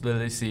book, you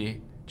literally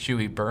see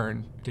Chewie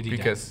burn Did he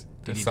because die?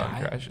 the Did he sun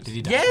die? crashes. Did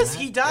he die? Yes,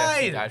 from he that? died.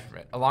 Yes, he died from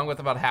it, along with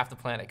about half the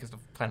planet because the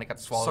planet got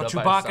swallowed So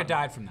up by the Chewbacca sun.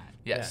 died from that.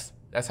 Yes,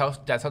 that's how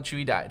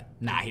Chewie died.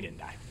 Nah, he didn't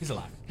die. He's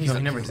alive. He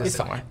never He's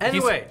existed fine.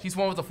 Anyway, he's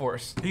one with the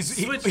Force. He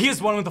Switch-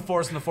 is one with the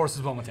Force, and the Force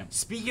is one with him.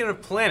 speaking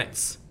of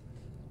planets,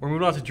 we're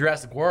moving on to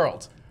Jurassic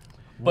World.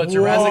 But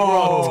Jurassic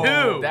World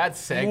 2. That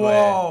segue.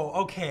 Whoa,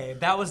 okay,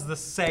 that was the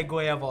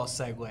segue of all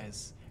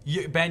segues.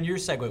 Ben, your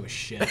segue was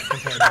shit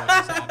compared to what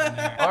was happening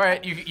there. All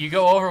right, you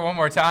go over one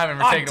more time and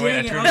we're Ah, taking away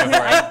that dang trivia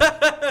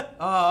it. for you.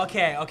 Oh,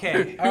 okay.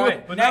 All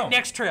right, But no.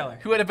 next trailer.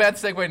 Who had a bad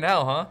segue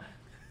now, huh?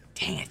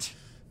 Dang it.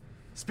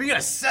 Speaking of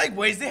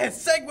segues, they had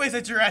segues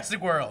at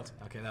Jurassic World.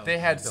 Okay, that was They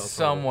had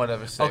somewhat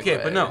of a segue. Okay,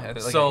 but no. Had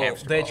like a So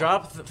hamster they ball.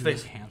 dropped. Dude,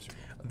 this hamster.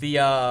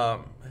 the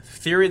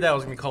theory that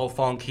was going to be called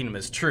Fallen Kingdom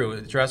is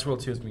true. Jurassic World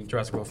 2 is going to be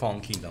Jurassic World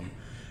Fallen Kingdom.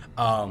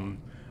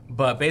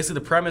 But basically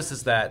the premise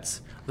is that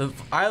the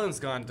island's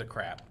gone to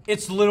crap.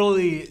 It's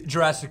literally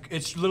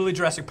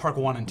Jurassic Park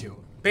 1 and 2.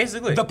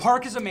 Basically. The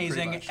park is Pretty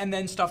amazing, much. and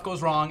then stuff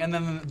goes wrong, and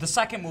then the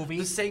second movie.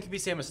 The same could be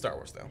same as Star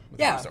Wars, though.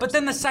 Yeah, but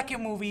then the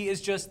second movie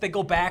is just they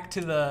go back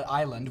to the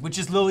island, which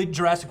is literally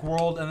Jurassic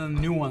World, and then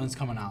the new one that's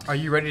coming out. Are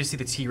you ready to see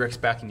the T-Rex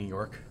back in New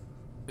York?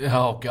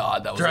 Oh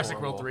God, that was Jurassic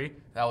horrible. World 3?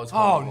 That was Oh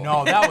horrible.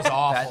 no, that was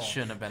awful. That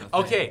shouldn't have been a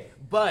thing. Okay,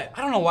 but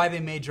I don't know why they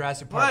made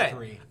Jurassic Park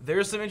 3.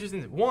 there's some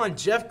interesting. One,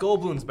 Jeff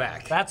Goldblum's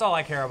back. That's all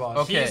I care about.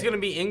 Okay. He's going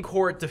to be in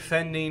court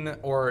defending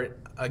or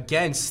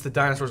against the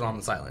dinosaurs on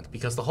this island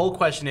because the whole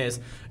question is,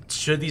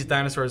 should these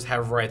dinosaurs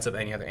have rights of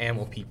any other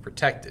animal be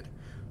protected?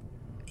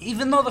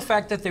 Even though the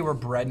fact that they were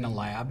bred in a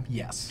lab,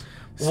 yes.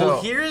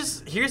 Well, So-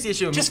 here's the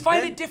issue. Just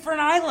find a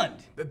different island.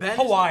 Ben-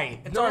 Hawaii.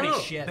 It's No, already no,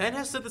 shit. Ben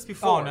has said this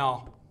before. Oh,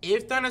 no.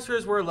 If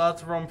dinosaurs were allowed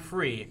to roam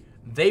free,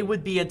 they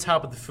would be at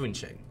top of the food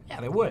chain.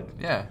 Yeah, they would.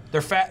 Yeah.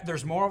 They're fat.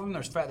 There's more of them.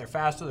 They're fat. They're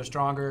faster. They're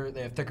stronger.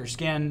 They have thicker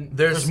skin.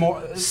 There's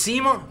more. Sea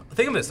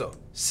think of this though.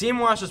 Sea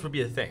monsters would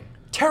be a thing.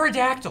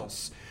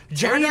 Pterodactyls.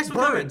 Giant Pterodactyls would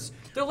birds. come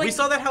in. They're like. We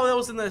saw that how that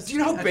was in the. Do you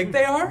know how big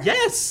they are?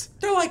 Yes.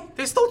 They're like.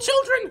 They're still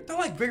children. They're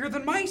like bigger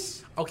than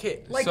mice.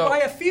 Okay. Like So- by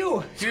a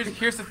few.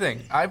 Here's the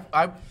thing.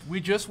 We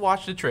just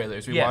watched the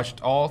trailers. We Yeah.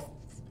 watched all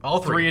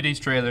three. three of these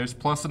trailers,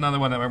 plus another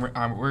one that we're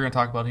going to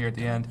talk about here at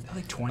the end. They're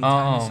like 20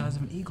 times the Um, size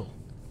of an eagle.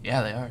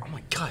 Yeah, they are. Oh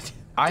my god.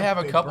 I have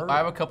a big couple. bird. I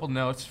have a couple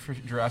notes for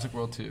Jurassic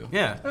World 2.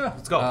 Yeah.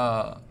 Let's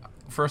go.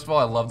 First of all,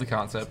 I love the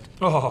concept,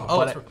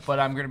 Oh. but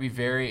I'm going to be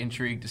very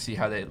intrigued to see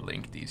how they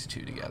link these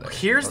two together.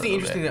 Here's a the little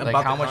interesting bit. thing like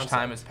about how the much concept.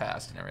 time has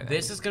passed and everything.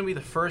 This is going to be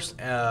the first,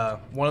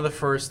 one of the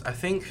first, I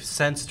think,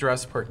 since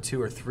Jurassic Park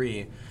 2 or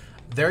 3.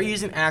 They're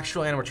using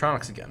actual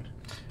animatronics again.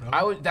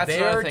 That's They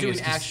another are thing, doing is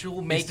the- actual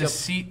is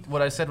the makeup.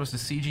 what I said was the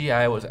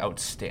CGI was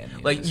outstanding.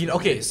 in Like, this you know,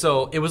 movie. okay,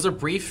 so it was a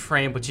brief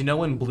frame, but you know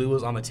when Blue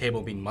was on the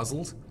table being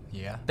muzzled?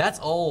 Yeah. That's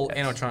all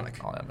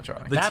animatronic. All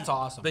animatronic. That's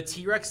awesome. The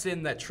T-Rex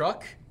in that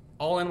truck,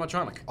 all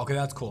animatronic. Okay,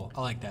 that's cool.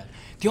 I like that.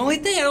 The only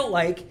thing I don't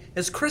like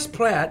is Chris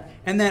Pratt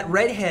and that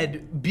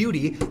redhead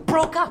beauty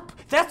broke up.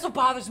 That's what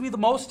bothers me the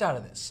most out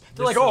of this.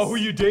 They're like, oh, who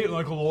you dating,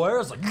 like a lawyer?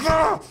 It's like,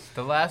 "Grr!"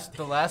 The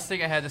last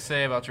thing I had to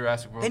say about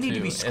Jurassic World They need 2,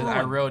 to be and I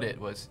screwing. wrote it,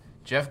 was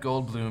Jeff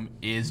Goldblum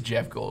is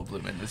Jeff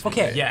Goldblum in this movie.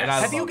 Okay, Yes. and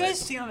I have you love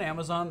guys it. seen on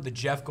Amazon the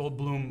Jeff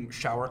Goldblum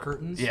shower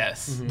curtains?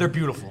 Yes. They're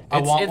beautiful. I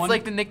It's, want it's one.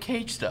 like the Nick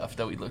Cage stuff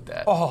that we looked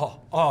at.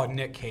 oh,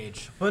 Nick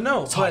Cage. But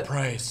no, It's high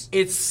praise.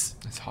 It's.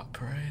 It's hot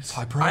praise.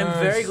 High praise. I'm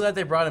very glad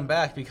they brought him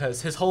back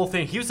because his whole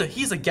thing,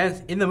 he's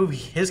against, in the movie,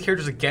 his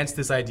character's against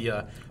this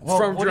idea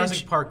from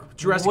Jurassic Park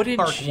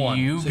 1.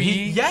 You So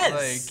be?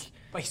 yes!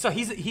 But so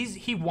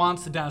he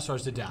wants the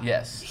dinosaurs to die. Like,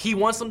 yes. He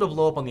wants them to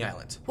blow up on the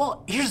island.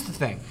 Well, here's the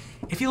thing.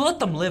 If you let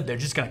them live, they're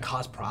just gonna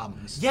cause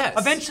problems. Yes.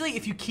 Eventually,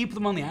 if you keep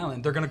them on the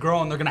island, they're gonna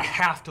grow and they're gonna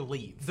have to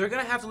leave. They're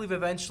gonna have to leave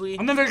eventually.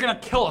 And then they're gonna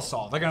kill us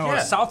all. They're gonna go Yeah.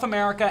 to South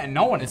America, and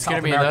no one in It's South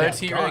going to be America another has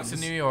T-Rex guns. in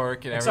New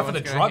York, and Except for the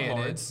everyone's drug gonna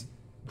hate lords.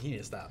 You need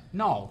to stop.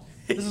 No.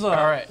 This is a. All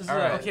right, this is all a-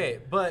 right. Okay,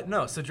 but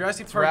no. So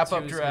Jurassic Park wrap 2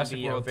 up is Jurassic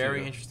gonna be World a very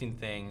 2. interesting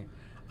thing.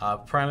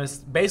 Premise,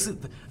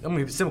 basically, I'm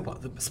gonna be simple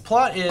plot. The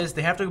plot is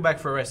they have to go back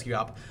for a rescue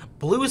op.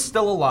 Blue is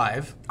still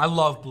alive. I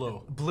love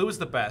blue. Blue is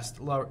the best.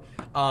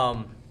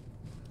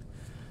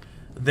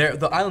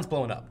 The island's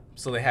blowing up,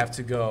 so they have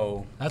to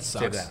go. That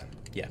save sucks. that.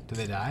 Yeah. Do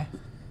they die?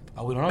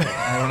 Oh, we don't know.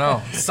 I don't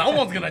know.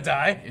 Someone's gonna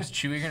die. Is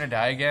Chewie going to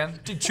die again?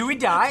 Did Chewie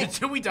die? Did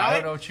Chewie die? I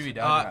don't know if Chewie died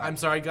or not. I'm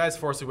sorry, guys.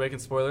 Force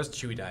Awakens spoilers.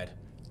 Chewie died.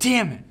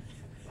 Damn it.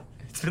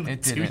 It's been like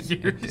It 2 didn't. years.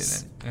 It didn't.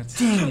 It's,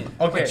 Dang it.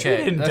 Okay. Chewie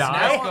didn't let's,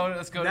 die.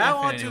 Let's go Now to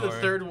on Infinity to the War.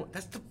 third one.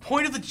 That's the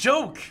point of the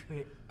joke.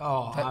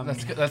 Oh,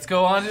 Let's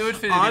go on to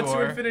Infinity On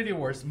War. to Infinity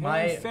Wars.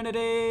 My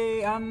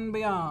Infinity and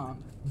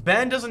beyond.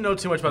 Ben doesn't know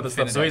too much about this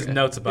stuff, so he has Infinity.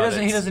 notes about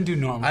it. He doesn't do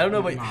normal. I don't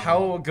know, but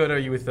how good are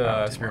you with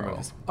superhero tomorrow.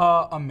 movies?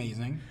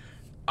 Amazing.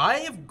 I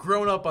have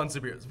grown up on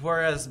superheroes.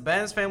 Whereas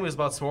Ben's family was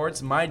about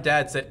sports, my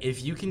dad said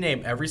if you can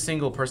name every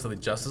single person of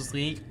the Justice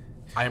League,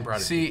 I am proud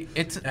of you. See,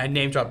 it's And I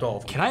name dropped all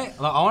of them. Can I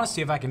want to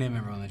see if I can name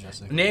everyone in the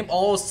Justice League. Name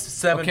all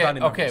 7 okay.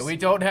 founding Okay, members. we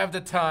don't have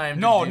the time.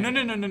 No. to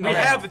do We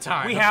have the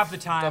time. We have the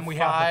time. The We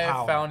 5 have the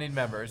power. founding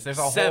members. There's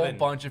a whole 7.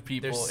 bunch of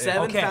people. There's in-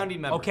 7 Okay, founding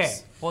members. okay.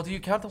 Well, do you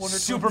count the Wonder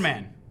Twins?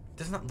 Superman.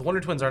 That's not, the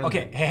Wonder Twins aren't in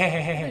Okay.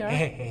 there.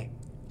 Hey.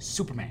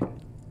 Superman.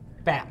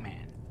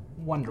 Batman.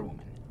 Wonder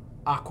Woman.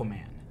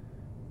 Aquaman.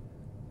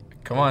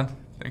 Come on.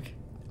 Think.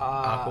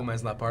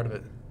 Aquaman's not part of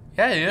it.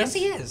 Yeah, he is. Yes,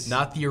 he is.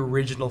 Not the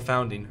original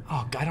founding.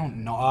 Oh, I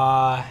don't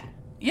know.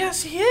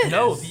 Yes, he is.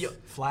 No, the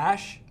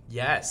Flash.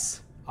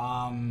 yes,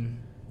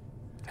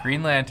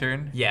 Green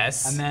Lantern.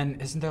 yes. And then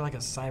isn't there like a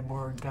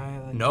cyborg guy?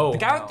 Like, No. The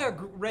guy with No. the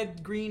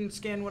red green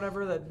skin,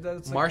 whatever.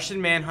 That's like,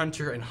 Martian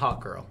Manhunter and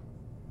Hawkgirl.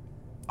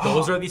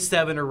 Those are the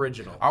 7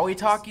 original. Are we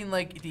talking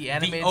like the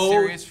animated O-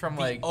 series from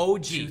the like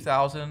OG.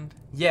 2000?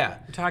 Yeah,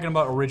 We're talking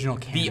about original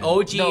canon. the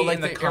OG No, like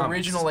in the, the, comics.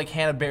 original like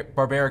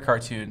Hanna-Barbera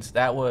cartoons.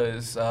 That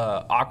was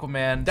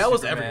Aquaman. That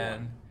was Superman.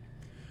 everyone.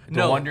 The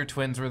No. Wonder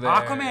Twins were there.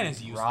 Aquaman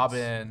is useless.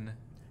 Robin.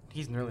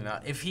 He's really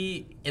not. If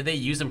they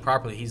use him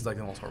properly, he's like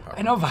the most overpowered.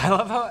 I know, but I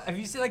love how. Have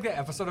you seen like the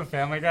episode of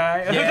Family Guy?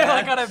 Yeah. They're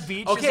like on a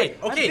beach. Okay,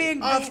 It's like, okay,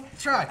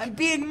 I'm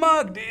being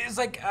mugged. It's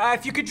like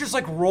if you could just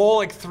like roll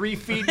like 3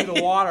 feet into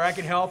the water, I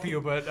could help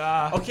you. But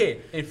Okay,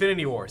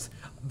 Infinity Wars.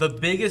 The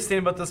biggest thing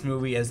about this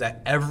movie is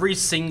that every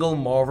single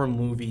Marvel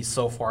movie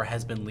so far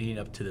has been leading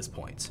up to this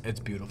point. it's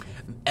beautiful.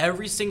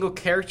 Every single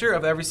character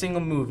of every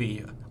single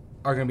movie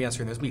are going to be on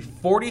screen. There's going to be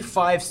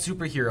 45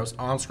 superheroes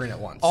on screen at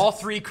once. All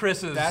 3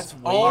 Chris's. That's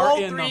All are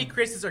in 3 them.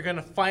 Chris's are going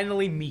to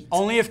finally meet.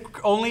 Only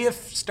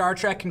if Star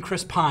Trek and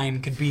Chris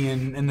Pine could be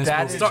in this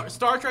That movie. is-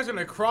 Star Trek's going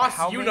to cross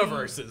How many-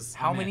 universes.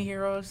 How many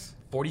heroes?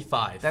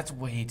 45. That's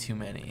way too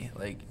many.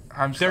 Like,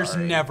 I'm sorry. There's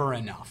never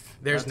enough.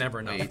 There's That's never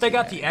enough. way If they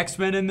got the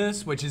X-Men in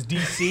this, which is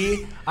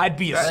DC, I'd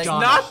be That's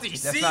astonished. not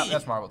DC.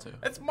 That's Marvel too.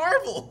 That's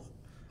Marvel.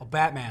 Oh,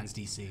 Batman's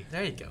DC.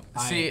 There you go.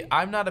 See,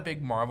 I'm not a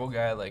big Marvel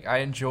guy. Like, I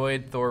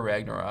enjoyed Thor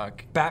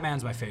Ragnarok.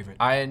 Batman's my favorite.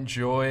 I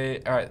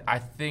enjoy. I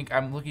think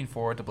I'm looking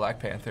forward to Black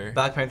Panther.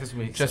 Black Panther's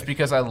going to be Just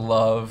because I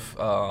love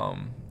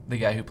the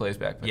guy who plays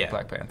Black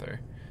Panther.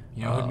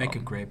 You know who'd make a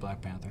great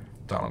Black Panther?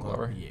 Donald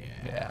Glover. Yeah.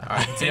 Yeah. All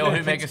right. You know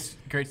who'd make a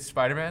great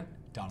Spider-Man?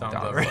 Donald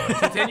Donald Glover. Glover.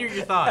 Continue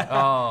your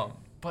thought.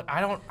 But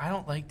I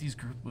don't like these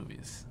group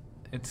movies.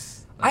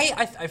 It's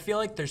I feel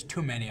like there's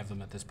too many of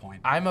them at this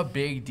point. I'm a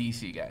big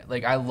DC guy.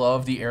 Like, I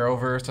love the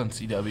Arrowverse on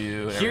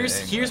CW. And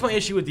everything, Here's but my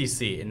issue with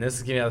DC, and this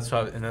is getting out of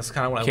the and that's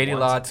kind of what Katie I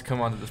want. Lotz, come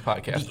on to this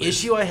podcast. The please.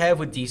 issue I have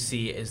with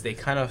DC is they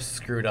kind of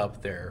screwed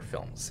up their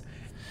films.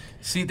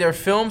 See, their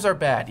films are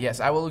bad.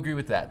 Yes, I will agree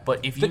with that.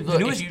 But if you The look,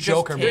 newest if you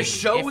Joker just movie. take, The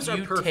shows if are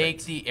you perfect.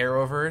 take the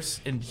Arrowverse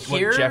and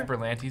Here- what Jeff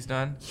Berlanti's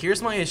done,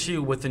 Here's my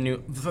issue with the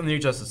new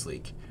Justice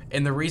League,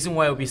 and the reason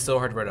why it would be so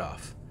hard to write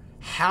off.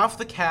 Half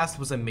the cast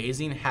was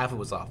amazing, half it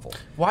was awful.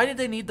 why did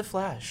they need the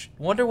Flash?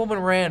 Wonder Woman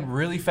ran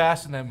really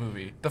fast in that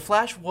movie. The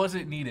Flash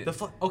wasn't needed.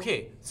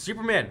 Okay,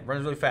 Superman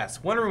runs really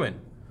fast. Wonder Woman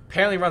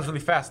apparently runs really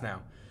fast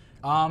now.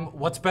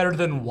 What's better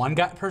than one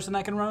person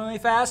that can run really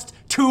fast?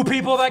 2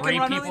 people that Three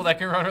can run people really that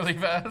can run really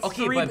fast.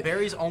 Okay, Three but pe-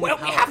 Barry's only Well,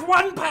 power. we have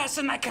 1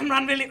 person that can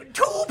run really.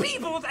 2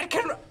 people that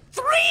can.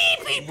 3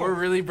 people. We're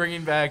really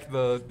bringing back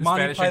the Monty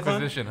Spanish Python?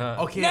 Inquisition, huh?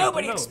 Okay,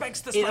 Nobody no. expects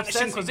the It Spanish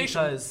upsets me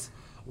Inquisition. because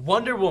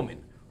Wonder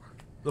Woman,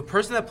 the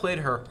person that played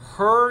her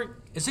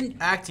Isn't.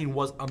 acting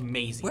was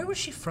amazing. Where was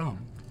she from?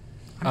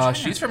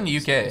 She's from the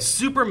UK.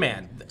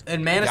 Superman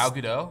and Man Gal of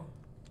Gadot,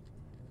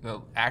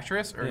 the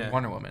actress, or Yeah.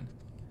 Wonder Woman?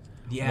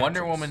 The Wonder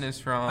actress. Woman is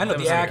from. I know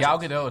the sorry, Gal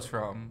actress. Gadot is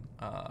from.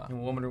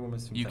 Wonder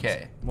Woman's from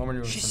UK. Wonder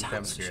Woman's She from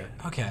sounds.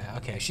 Themyscira.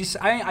 Okay. She's.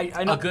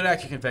 I know. A good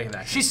actor can fake an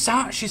actor. She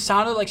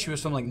sounded like she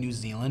was from like New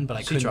Zealand, but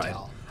I couldn't tried.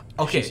 tell.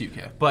 Okay, She's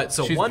UK. but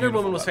so She's Wonder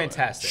beautiful, Woman was by the way.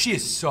 fantastic. She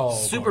is so.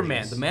 Superman,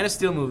 gorgeous. the Man of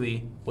Steel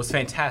movie was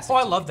fantastic. Oh,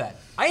 I love that.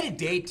 I had a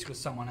date with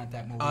someone at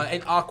that movie.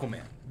 And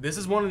Aquaman. This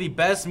is one of the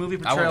best movie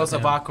went portrayals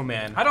with of him.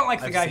 Aquaman. I don't like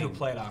the I've guy seen. who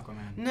played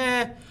Aquaman.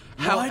 Nah.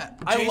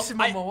 Jason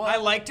Momoa? I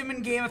liked him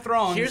in Game of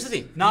Thrones. Here's the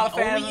thing. Not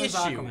The a fan only of his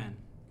issue Aquaman.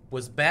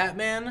 was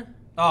Batman.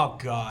 Oh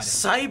God.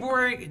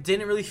 Cyborg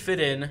didn't really fit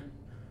in.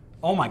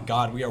 Oh my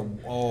God. We are.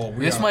 Oh,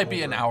 we This are might be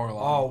over an it. hour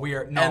long. Oh, we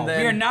are. No, And then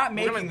we are not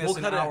we're gonna- making this we'll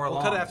an cut it- hour long.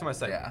 We'll cut it after my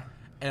segment. Yeah.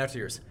 And after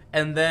yours.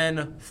 And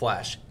then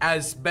Flash.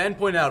 As Ben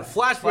pointed out,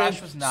 Flash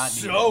was not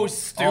so needed.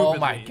 stupid. Oh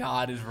my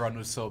God, his run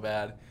was so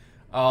bad.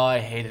 Oh, I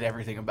hated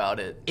everything about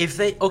it. If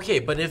they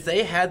but if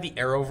they had the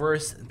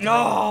Arrowverse,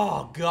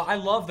 Oh God. I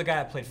love the guy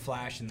that played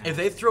Flash in that. if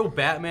they throw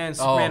Batman,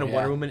 Superman, and yeah.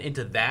 Wonder Woman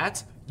into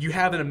that, you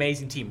have an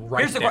amazing team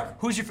right Here's the there.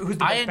 question. Who's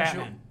the I best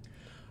enjoy- Batman?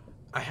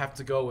 I have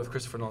to go with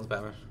Christopher Nolan's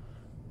Batman.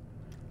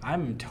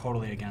 I'm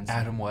totally against it.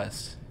 Adam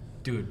West.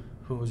 Dude,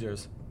 Who was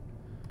yours?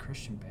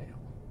 Christian Bale.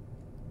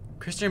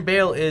 Christian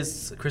Bale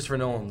is Christopher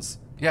Nolan's.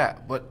 Yeah,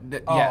 but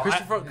Oh, yeah,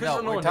 Christopher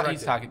Nolan he's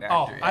directed. talking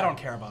Oh, actor. I yeah. don't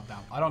care about them.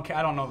 I don't care.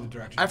 I don't know the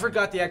direction. I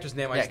forgot the actor's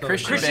name. I Yeah, just know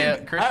Christian the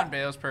name. Christian-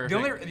 Bale's perfect.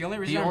 the only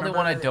reason I remember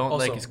one I it- don't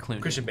Also, like is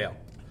Clooney. Christian Bale.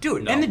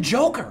 Dude, No. and the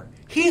Joker,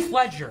 Heath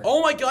Ledger.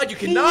 Oh my God! You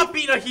cannot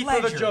beat a Heath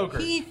Ledger. Ledger Joker.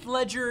 Heath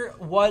Ledger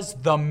was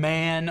the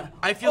man.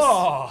 I feel.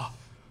 Oh,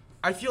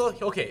 I feel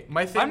like okay.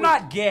 My thing. I'm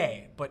not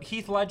gay, but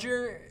Heath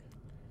Ledger.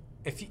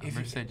 If you, I'm if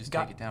gonna you say just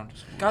God, take it down.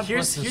 Just God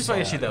Here's bless his my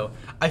soul. issue though.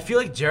 I feel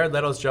like Jared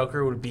Leto's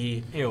Joker would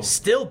be Ew.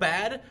 still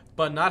bad,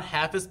 but not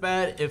half as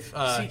bad if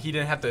See- he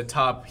didn't have to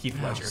top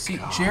Heath Ledger. See,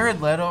 Jared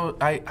Leto,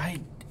 I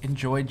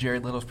enjoyed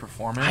Jared Leto's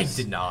performance. I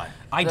did not.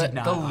 I The- did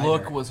not. The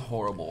look either. was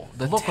horrible.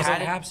 The look was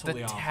tatted,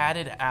 absolutely the awful.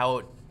 tatted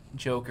out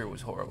Joker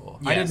was horrible.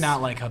 I did Yes.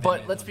 not like how. They But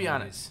made let's those be movies.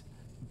 honest.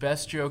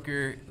 Best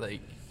Joker,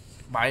 like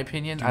my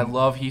opinion, I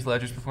love Heath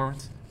Ledger's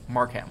performance.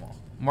 Mark Hamill.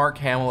 Mark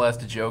Hamill as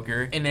the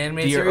Joker. In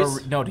animated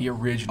series? No, the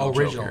original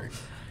Joker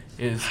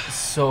is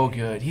so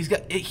good.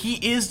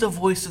 He is the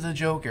voice of the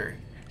Joker.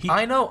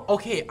 I know.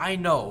 Okay, I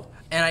know,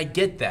 and I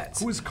get that.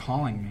 Who is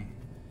calling me?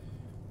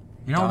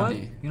 You know what?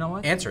 Gandhi. You know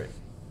what? Answer it.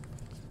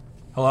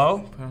 Hello?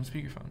 Put on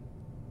speakerphone.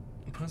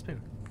 Put on speaker.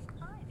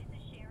 Hi, this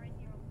is Sharon,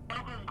 your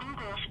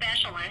Google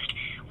specialist.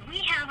 We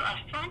have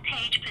a front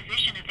page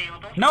position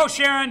available. No,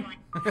 Sharon.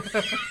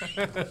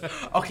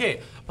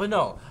 Okay, but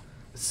no.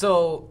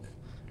 So,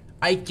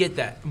 I get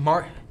that.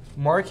 Mark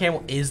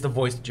Hamill is the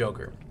voice of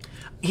Joker.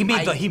 He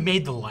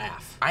made the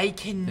laugh. I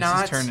This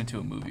cannot. has turned into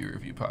a movie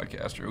review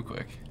podcast real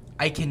quick.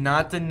 I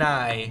cannot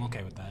deny I'm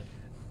okay with that.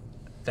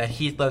 that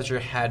Heath Ledger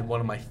had one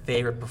of my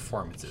favorite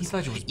performances. Heath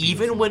Ledger was even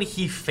beautiful. when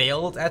he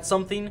failed at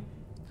something,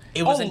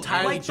 it was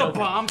entirely like the Joker.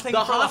 bomb thing The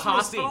for the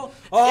hospital. hospital?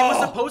 It Oh.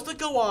 was supposed to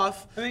go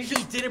off. He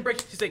didn't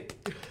break. He's like,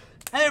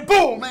 And then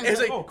boom! And it's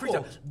like, oh,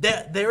 cool.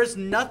 there is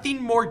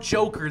nothing more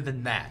Joker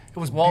than that. It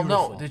was Well,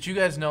 beautiful. no. Did you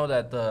guys know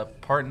that the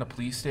part in the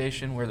police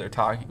station where they're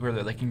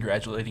like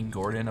congratulating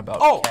Gordon about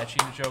Oh.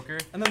 catching the Joker,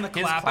 And then the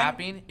his clapping?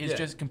 clapping is Yeah.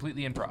 just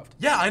completely improv.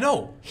 Yeah, I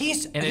know.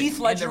 Heath And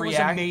Ledger was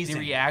amazing.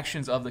 The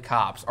reactions of the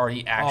cops are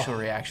the actual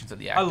reactions of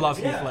the I actors. love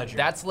Heath Ledger.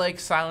 That's like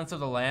Silence of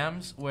the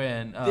Lambs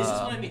when This is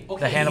what I mean. the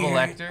Okay, Hannibal Here-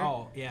 Lecter,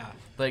 Oh yeah.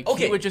 like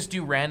Okay. he would just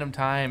do random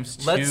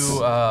times Let's-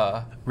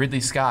 to Ridley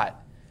Scott.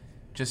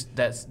 Just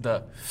that's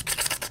the.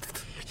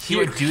 He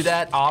would do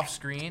that off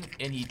screen,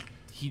 and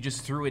he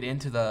just threw it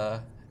into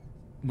the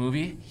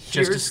movie just to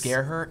Here's-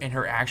 scare her, and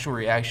her actual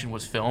reaction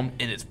was filmed,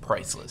 and it's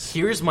priceless.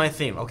 Here's my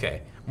theme.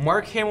 Okay,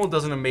 Mark Hamill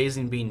does an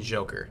amazing being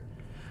Joker.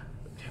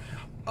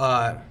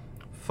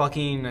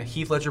 Fucking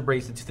Heath Ledger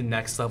breaks it to the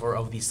next level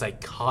of the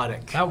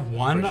psychotic. That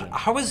one. version.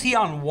 How is he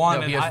on one?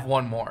 No, he and has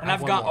one more. And I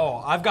I've have gone. one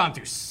more. Oh, I've gone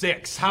through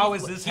 6. How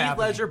is this Heath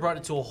happening? Ledger brought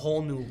it to a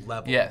whole new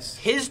level. Yes.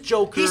 His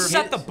Joker. He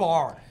set the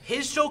bar.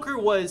 His Joker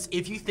was,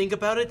 if you think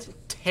about it,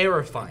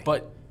 terrifying.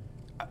 But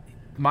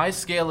my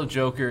scale of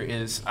Joker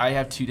is I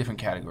have two different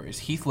categories.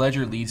 Heath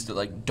Ledger leads to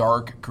like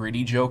dark,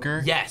 gritty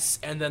Joker. yes,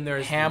 and then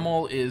there's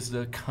Hamill is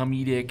the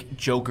comedic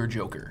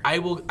Joker. I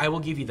will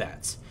give you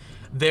that.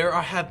 There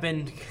have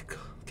been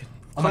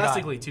Oh my God.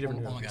 classically two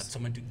different. Oh my God!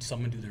 movies.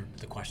 Someone do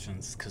the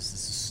questions because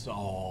this is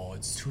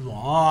it's too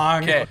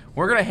long. Okay,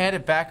 we're gonna hand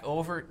it back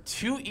over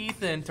to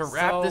Ethan to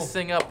wrap So- this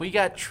thing up. We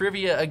got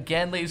trivia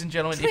again, ladies and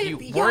gentlemen.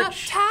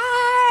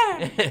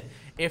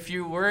 If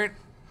you weren't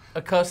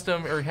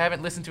accustomed or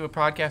haven't listened to a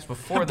podcast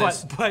before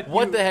this, But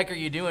what you- the heck are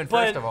you doing?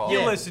 But First of all,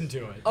 you listen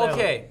to it.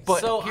 Okay, But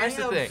so here's I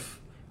the have- thing.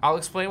 I'll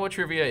explain what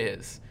trivia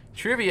is.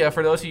 Trivia,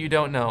 for those of you who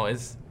don't know,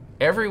 is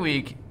every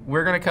week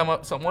we're gonna come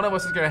up. So one of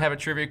us is gonna have a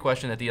trivia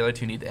question that the other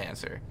two need to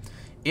answer.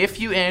 If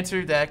you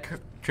answer that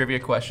trivia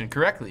question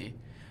correctly,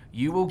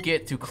 you will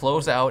get to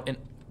close out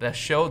the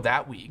show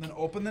that week. Then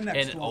open the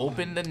next and one.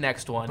 open the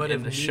next one, But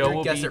and if the show neither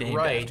will gets be it named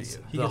right, after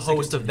you. He the gets to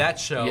host of that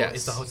show Yes.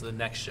 is the host of the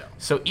next show.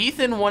 So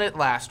Ethan won it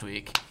last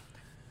week.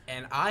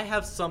 And I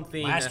have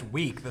something. Last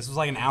week. This was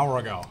like an hour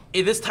ago.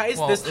 This ties.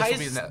 Well, this this will ties.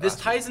 be This last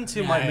ties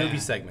into my Yeah. movie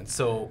segment.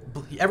 So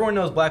everyone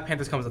knows Black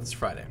Panther comes out this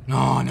Friday.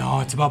 No,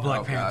 it's about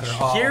Black Oh, Panther. gosh.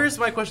 Oh. Here's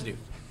my question to you: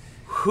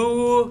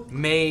 who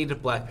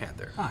made Black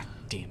Panther? Ah,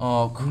 damn.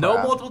 Oh, crap. No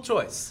multiple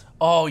choice,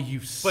 Oh,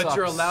 you suck but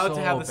you're allowed to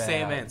so have the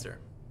same bad. answer.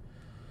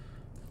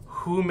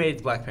 Who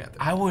made Black Panther?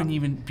 I wouldn't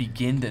even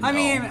begin to know. I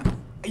mean,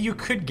 you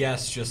could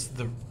guess just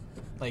the.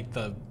 I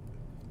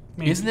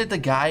mean, Isn't it the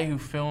guy who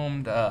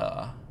filmed?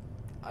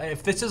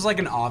 if this is like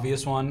an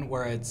obvious one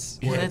where it's,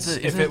 Isn't it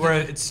the- isn't it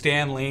where the- it's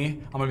Stan Lee,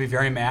 I'm gonna be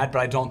very mad, but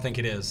I don't think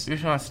it is. You're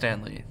not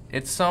Stanley.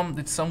 It's some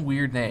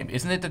weird name.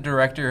 Isn't it the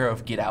director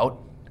of Get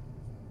Out?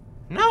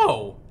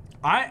 No.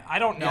 I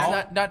don't know.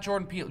 It's not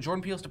Jordan Peele.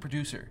 Jordan Peele's the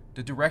producer,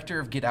 the director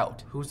of Get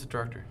Out. Who's the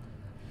director?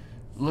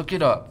 Look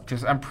it up,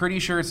 because I'm pretty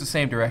sure it's the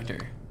same director.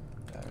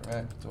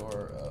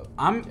 Director of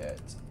I'm- Get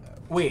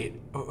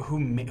Wait,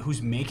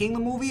 who's making the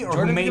movie, or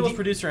Jordan who made Peele was the,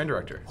 producer and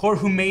director. or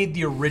who made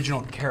the original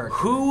character?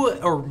 Who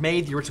or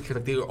made the original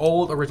character, the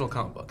old original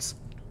comic books?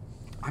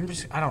 I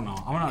don't know.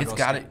 I'm gonna It's go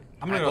got Stan- it.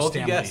 I'm gonna I go both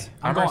you Stan guess. Lee.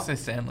 I'm going gonna say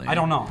Stanley. I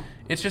don't know.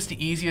 It's just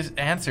the easiest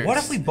answer. What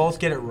if we both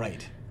get it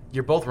right?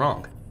 You're both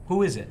wrong.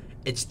 Who is it?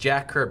 It's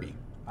Jack Kirby.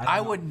 don't I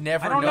know. would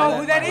never. I don't know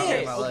who that in my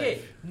is. life.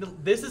 Okay, no,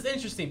 this is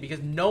interesting because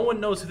no one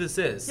knows who this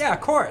is. Yeah,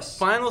 of course.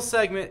 Final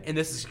segment, and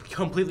this is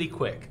completely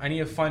quick. I need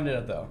to find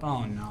it though.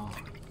 Oh no.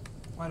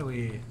 Why do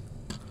we?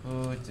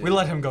 Who did We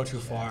let him go too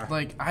far.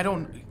 Like I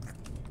don't.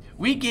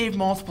 We gave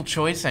multiple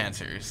choice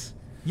answers.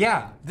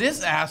 Yeah.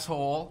 This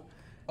asshole.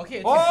 Okay,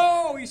 it's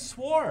Oh, he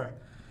swore.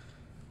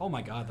 Oh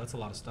my God, that's a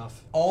lot of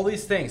stuff. all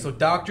these things. So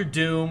Doctor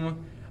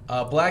Doom,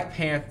 Black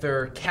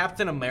Panther,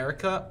 Captain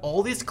America,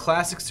 all these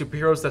classic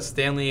superheroes that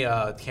Stanley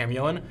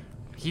cameo in,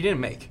 he didn't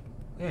make.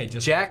 Yeah, he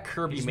just Jack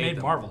Kirby he's made made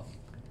them. Marvel.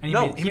 And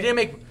No, he didn't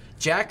make.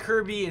 Jack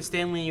Kirby and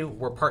Stanley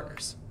were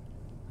partners.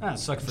 Ah,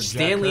 sucks for Jack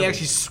Stanley Kirby.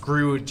 actually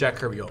screwed Jack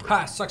Kirby over.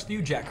 Ha, sucks for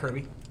you, Jack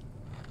Kirby.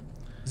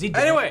 Is he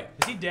dead? Anyway.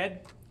 Is he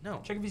dead?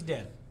 No. Check if he's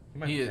dead.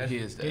 He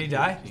is dead. Did he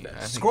die? I think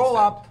Scroll he's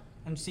dead. up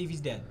and see if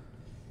he's dead.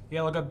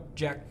 Yeah, look up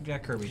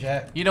Jack Kirby.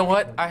 Jack? You know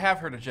what? I have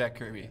heard of Jack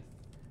Kirby.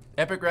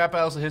 Epic Rap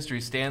Battles of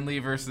History. Stanley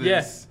versus.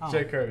 Yes, Oh.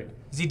 Jack Kirby.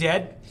 Is he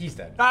dead? He's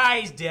dead. Ah,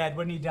 he's dead.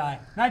 When did he die?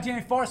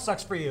 1984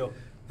 sucks for you.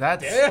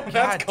 That's Damn,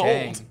 that's God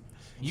dang. cold.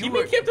 You He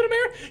were made Captain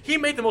America. He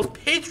made the most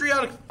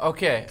patriotic.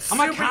 okay. I'm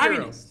a superhero.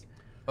 communist.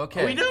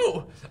 Okay. We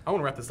know. I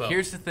want to wrap this up.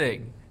 Here's the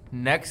thing.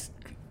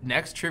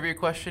 Next trivia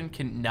question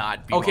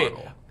cannot be Okay,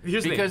 Marvel.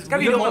 here's the thing. because It's gotta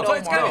we be don't multiple- know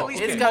it's gotta be at Marvel.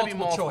 least It's be gotta be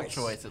multiple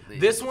multiple choice. choice at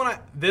least.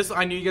 This one,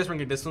 I knew you guys were gonna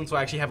get this one, so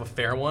I actually have a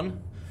fair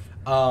one.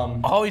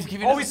 He's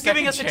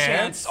giving us a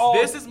chance. Oh,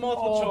 This is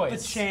multiple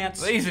choice. The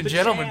chance. Ladies and The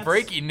gentlemen, chance.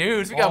 breaking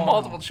news. We got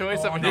multiple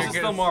choice up in This here. is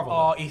still guys. Marvel.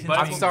 Oh, though. Ethan, But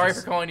I'm it's sorry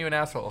just- for calling you an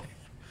asshole.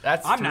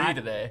 That's I'm 3 not.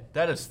 today.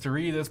 That is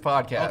 3 this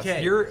podcast.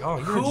 Okay. You're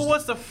Who just-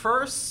 was the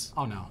first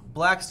Oh no.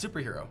 black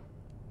superhero?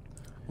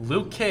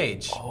 Luke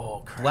Cage,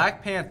 Oh, crap.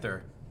 Black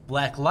Panther,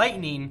 Black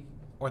Lightning,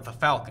 or the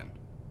Falcon?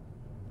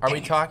 Are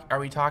we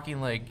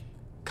talking like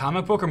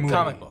Comic book or movie?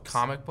 Comic book.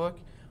 comic book?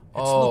 It's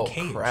Oh Luke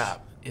Cage.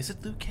 crap! Is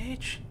it Luke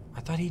Cage? I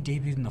thought he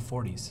debuted in the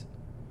 40s.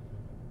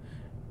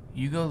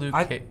 You go Luke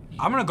Cage.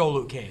 I'm gonna go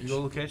Luke Cage. You go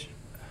Luke Cage?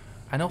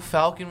 I know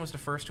Falcon was the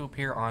first to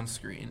appear on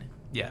screen,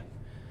 Yeah.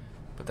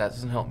 but that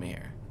doesn't help me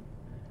here.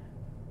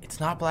 It's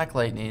not Black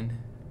Lightning.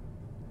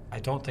 I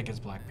don't think it's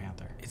Black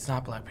Panther. It's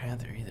not Black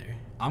Panther either.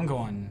 I'm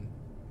going.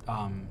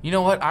 You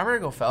know what? I'm gonna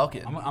go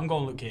Falcon. I'm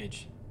going Luke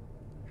Cage.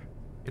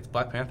 It's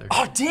Black Panther.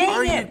 Oh dang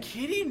Are you it!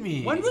 kidding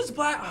me? When was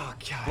Black? Oh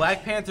god.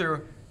 Black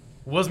Panther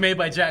was made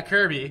by Jack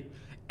Kirby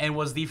and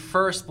was the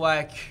first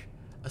black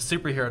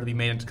superhero to be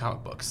made into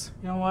comic books.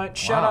 You know what?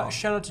 Wow.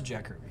 Shout out to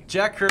Jack Kirby.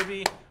 Jack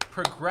Kirby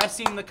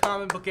progressing the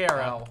comic book era.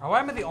 Wow. Oh, why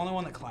am I the only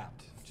one that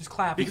clapped? Just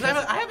clap. Because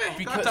I have a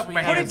Because top of my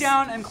we Put head. it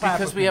down and clap.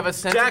 Because with we me. have a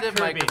sensitive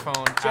Kirby.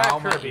 microphone. Jack Ow,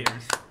 my Kirby.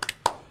 ears.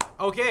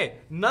 Okay,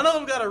 none of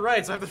them got it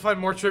right, so I have to find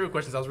more trivia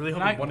questions. I was really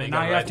hoping one of you Now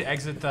got it you have right. to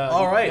exit the.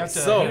 All right, you have to-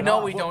 so- You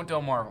know we don't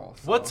do Marvel.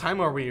 so. What time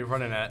are we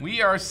running at?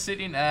 We are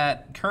sitting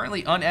at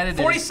currently unedited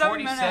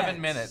 47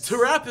 minutes. To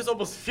wrap this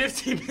almost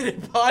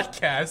 15-minute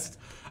podcast,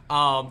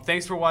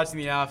 thanks for watching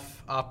the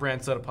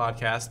Off-Brand Soda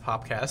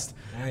Popcast.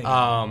 There you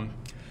go.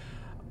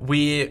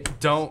 We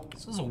don't.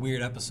 This was a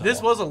weird episode.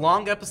 This was a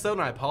long episode,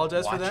 and I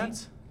apologize for Watching?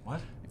 that.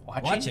 What?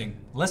 Watching?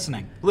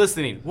 Listening.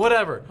 Listening,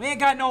 whatever. We ain't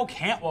got no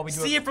can't while we do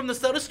See it. it from the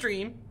Soda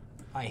Stream.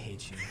 I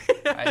hate you.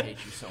 I hate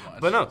you so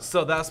much. But no,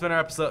 so that's been our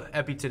episode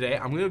Epi today.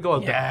 I'm gonna go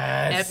with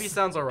Yes. Epi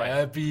sounds alright.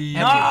 Epi.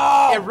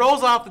 No! It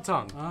rolls off the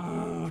tongue.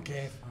 Oh,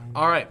 okay, fine.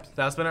 All right,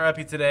 that's been our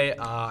Epi today.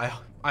 I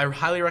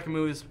highly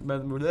recommend the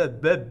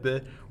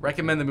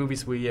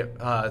movies we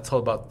talked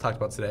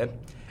about today,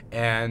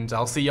 and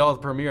I'll see y'all at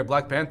the premiere of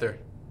Black Panther.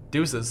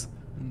 Deuces.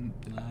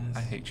 I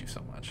hate you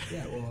so much.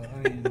 Yeah, well, I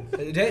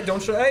mean, hey,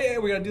 don't show. Hey,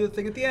 we gotta do the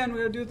thing at the end. We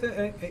gotta do the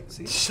thing. Hey,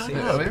 see? Shut See?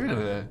 up. Yeah, we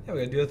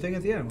gotta do the thing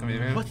at the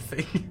end. What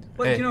thing?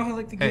 Like, Hey, you know how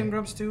like the hey. Game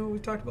Grumps do? We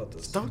talked about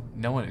this.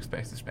 No one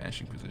expects the Spanish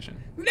Inquisition.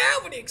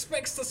 Nobody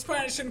expects the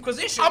Spanish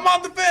Inquisition. I'm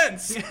on the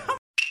fence. I'm